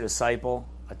gangster disciple,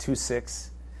 a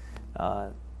 2-6. You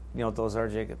know what those are,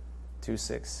 Jacob?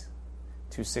 2-6.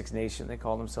 2-6 Nation, they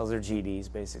call themselves. They're GDs,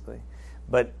 basically.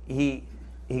 But he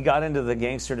got into the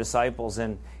gangster disciples,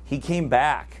 and he came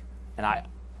back, and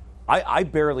I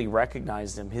barely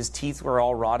recognized him. His teeth were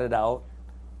all rotted out.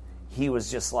 He was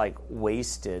just like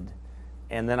wasted.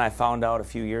 And then I found out a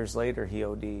few years later he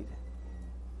OD'd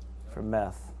from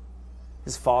meth.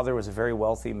 His father was a very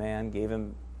wealthy man, gave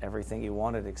him everything he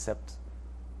wanted except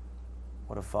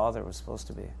what a father was supposed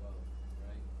to be.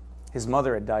 His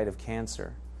mother had died of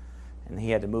cancer, and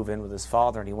he had to move in with his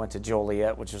father, and he went to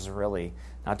Joliet, which was really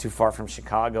not too far from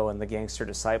Chicago, and the gangster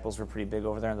disciples were pretty big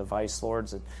over there, and the Vice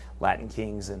Lords and Latin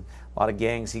Kings and a lot of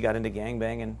gangs. He got into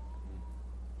gangbanging.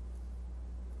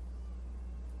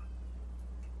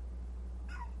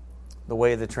 The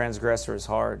way of the transgressor is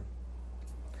hard.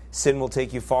 Sin will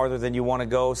take you farther than you want to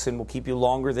go. Sin will keep you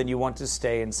longer than you want to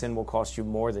stay, and sin will cost you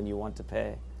more than you want to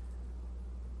pay.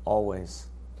 Always.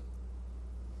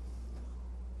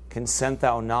 Consent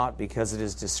thou not, because it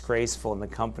is disgraceful in the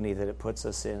company that it puts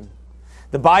us in.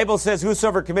 The Bible says,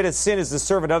 whosoever committeth sin is the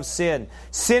servant of sin.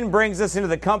 Sin brings us into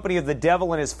the company of the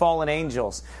devil and his fallen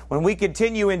angels. When we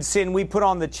continue in sin, we put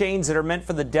on the chains that are meant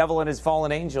for the devil and his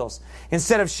fallen angels.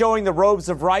 Instead of showing the robes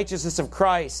of righteousness of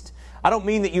Christ. I don't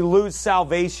mean that you lose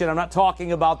salvation. I'm not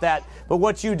talking about that. But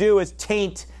what you do is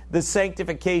taint the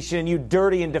sanctification, and you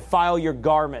dirty and defile your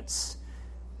garments.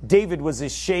 David was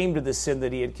ashamed of the sin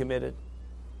that he had committed.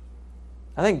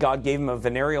 I think God gave him a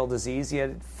venereal disease. He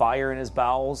had fire in his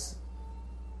bowels.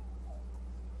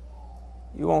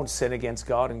 You won't sin against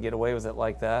God and get away with it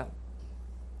like that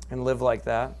and live like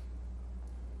that.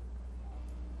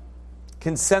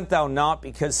 Consent thou not,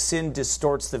 because sin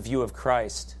distorts the view of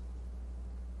Christ.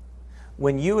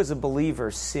 When you as a believer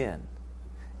sin,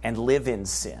 and live in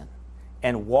sin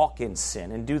and walk in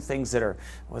sin and do things that are,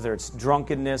 whether it's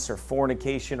drunkenness or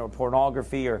fornication or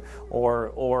pornography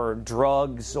or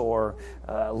drugs or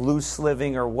loose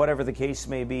living or whatever the case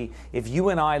may be, if you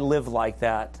and I live like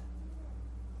that,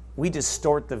 we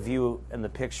distort the view and the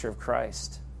picture of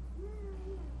Christ.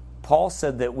 Paul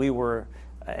said that we were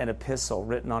an epistle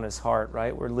written on his heart,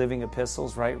 right? We're living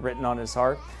epistles, right? Written on his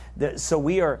heart. So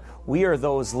we are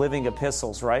those living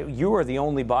epistles, right? You are the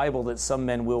only Bible that some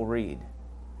men will read.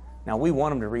 Now, we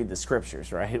want them to read the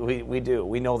Scriptures, right? We do.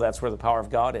 We know that's where the power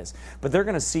of God is. But they're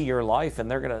going to see your life,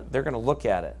 and they're going to look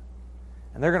at it.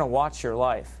 And they're going to watch your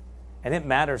life. And it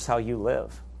matters how you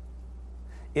live.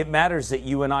 It matters that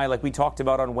you and I, like we talked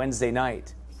about on Wednesday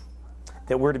night,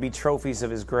 that we're to be trophies of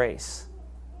His grace.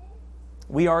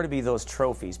 We are to be those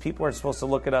trophies. People are supposed to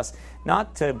look at us,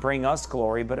 not to bring us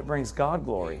glory, but it brings God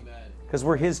glory. Because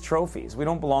we're His trophies. We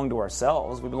don't belong to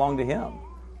ourselves. We belong to Him.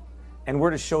 And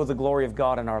we're to show the glory of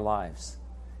God in our lives.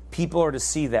 People are to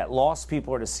see that. Lost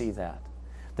people are to see that.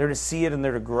 They're to see it and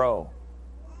they're to grow.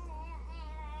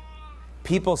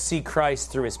 People see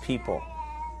Christ through His people.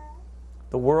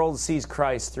 The world sees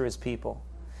Christ through His people.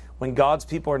 When God's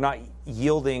people are not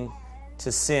yielding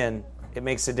to sin, it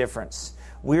makes a difference.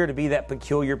 We are to be that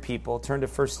peculiar people. Turn to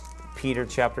 1 Peter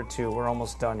chapter 2. We're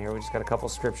almost done here. We just got a couple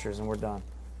scriptures and we're done.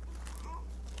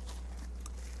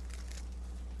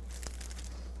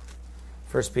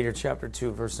 1 Peter chapter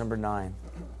 2, verse number 9.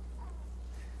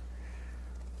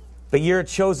 But you're a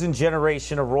chosen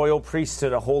generation, a royal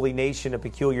priesthood, a holy nation, a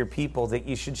peculiar people, that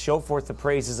you should show forth the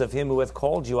praises of Him who hath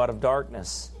called you out of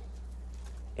darkness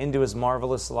into His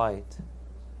marvelous light.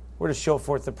 We're to show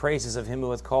forth the praises of Him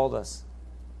who hath called us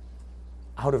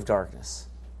out of darkness.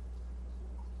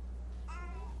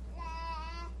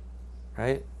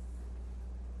 Right?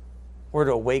 We're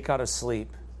to awake out of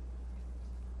sleep.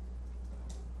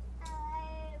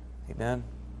 Amen.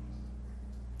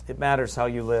 It matters how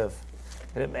you live.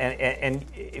 And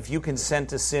if you consent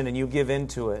to sin and you give in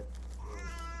to it,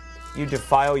 you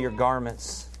defile your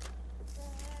garments.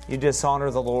 You dishonor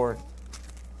the Lord.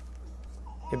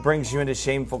 It brings you into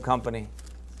shameful company.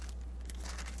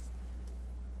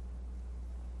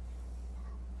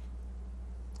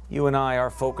 You and I, our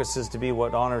focus is to be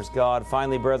what honors God.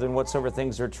 Finally, brethren, whatsoever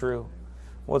things are true,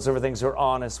 whatsoever things are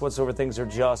honest, whatsoever things are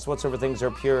just, whatsoever things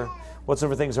are pure,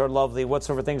 whatsoever things are lovely,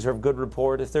 whatsoever things are of good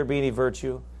report, if there be any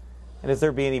virtue, and if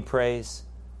there be any praise,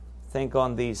 think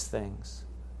on these things.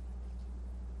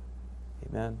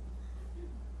 Amen.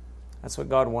 That's what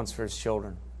God wants for His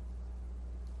children.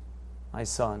 My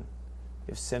son,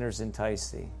 if sinners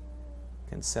entice thee,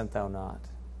 consent thou not.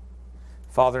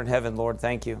 Father in heaven, Lord,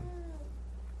 thank you.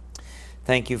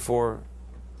 Thank you for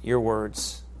your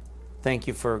words. Thank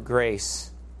you for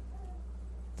grace.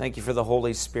 Thank you for the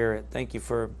Holy Spirit. Thank you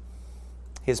for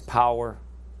His power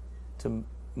to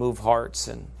move hearts.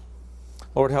 And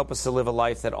Lord, help us to live a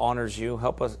life that honors you.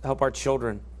 Help our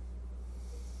children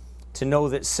to know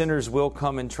that sinners will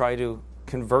come and try to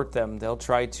convert them. They'll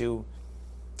try to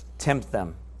tempt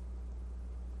them.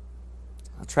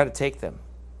 They'll try to take them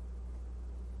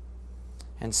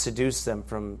and seduce them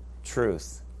from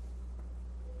truth.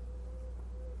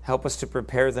 Help us to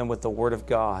prepare them with the Word of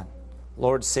God.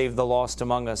 Lord, save the lost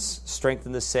among us.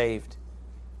 Strengthen the saved.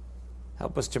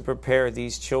 Help us to prepare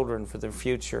these children for their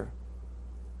future.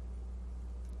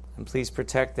 And please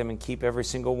protect them and keep every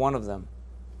single one of them.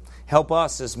 Help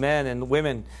us as men and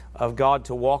women of God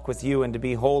to walk with you and to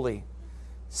be holy,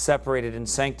 separated and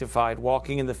sanctified,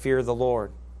 walking in the fear of the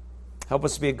Lord. Help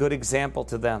us to be a good example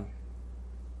to them.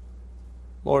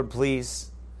 Lord,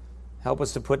 please help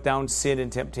us to put down sin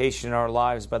and temptation in our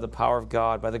lives by the power of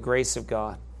God, by the grace of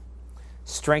God.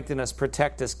 Strengthen us,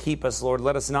 protect us, keep us, Lord.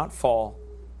 Let us not fall,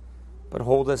 but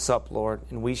hold us up, Lord,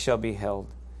 and we shall be held.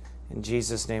 In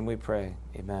Jesus' name we pray.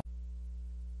 Amen.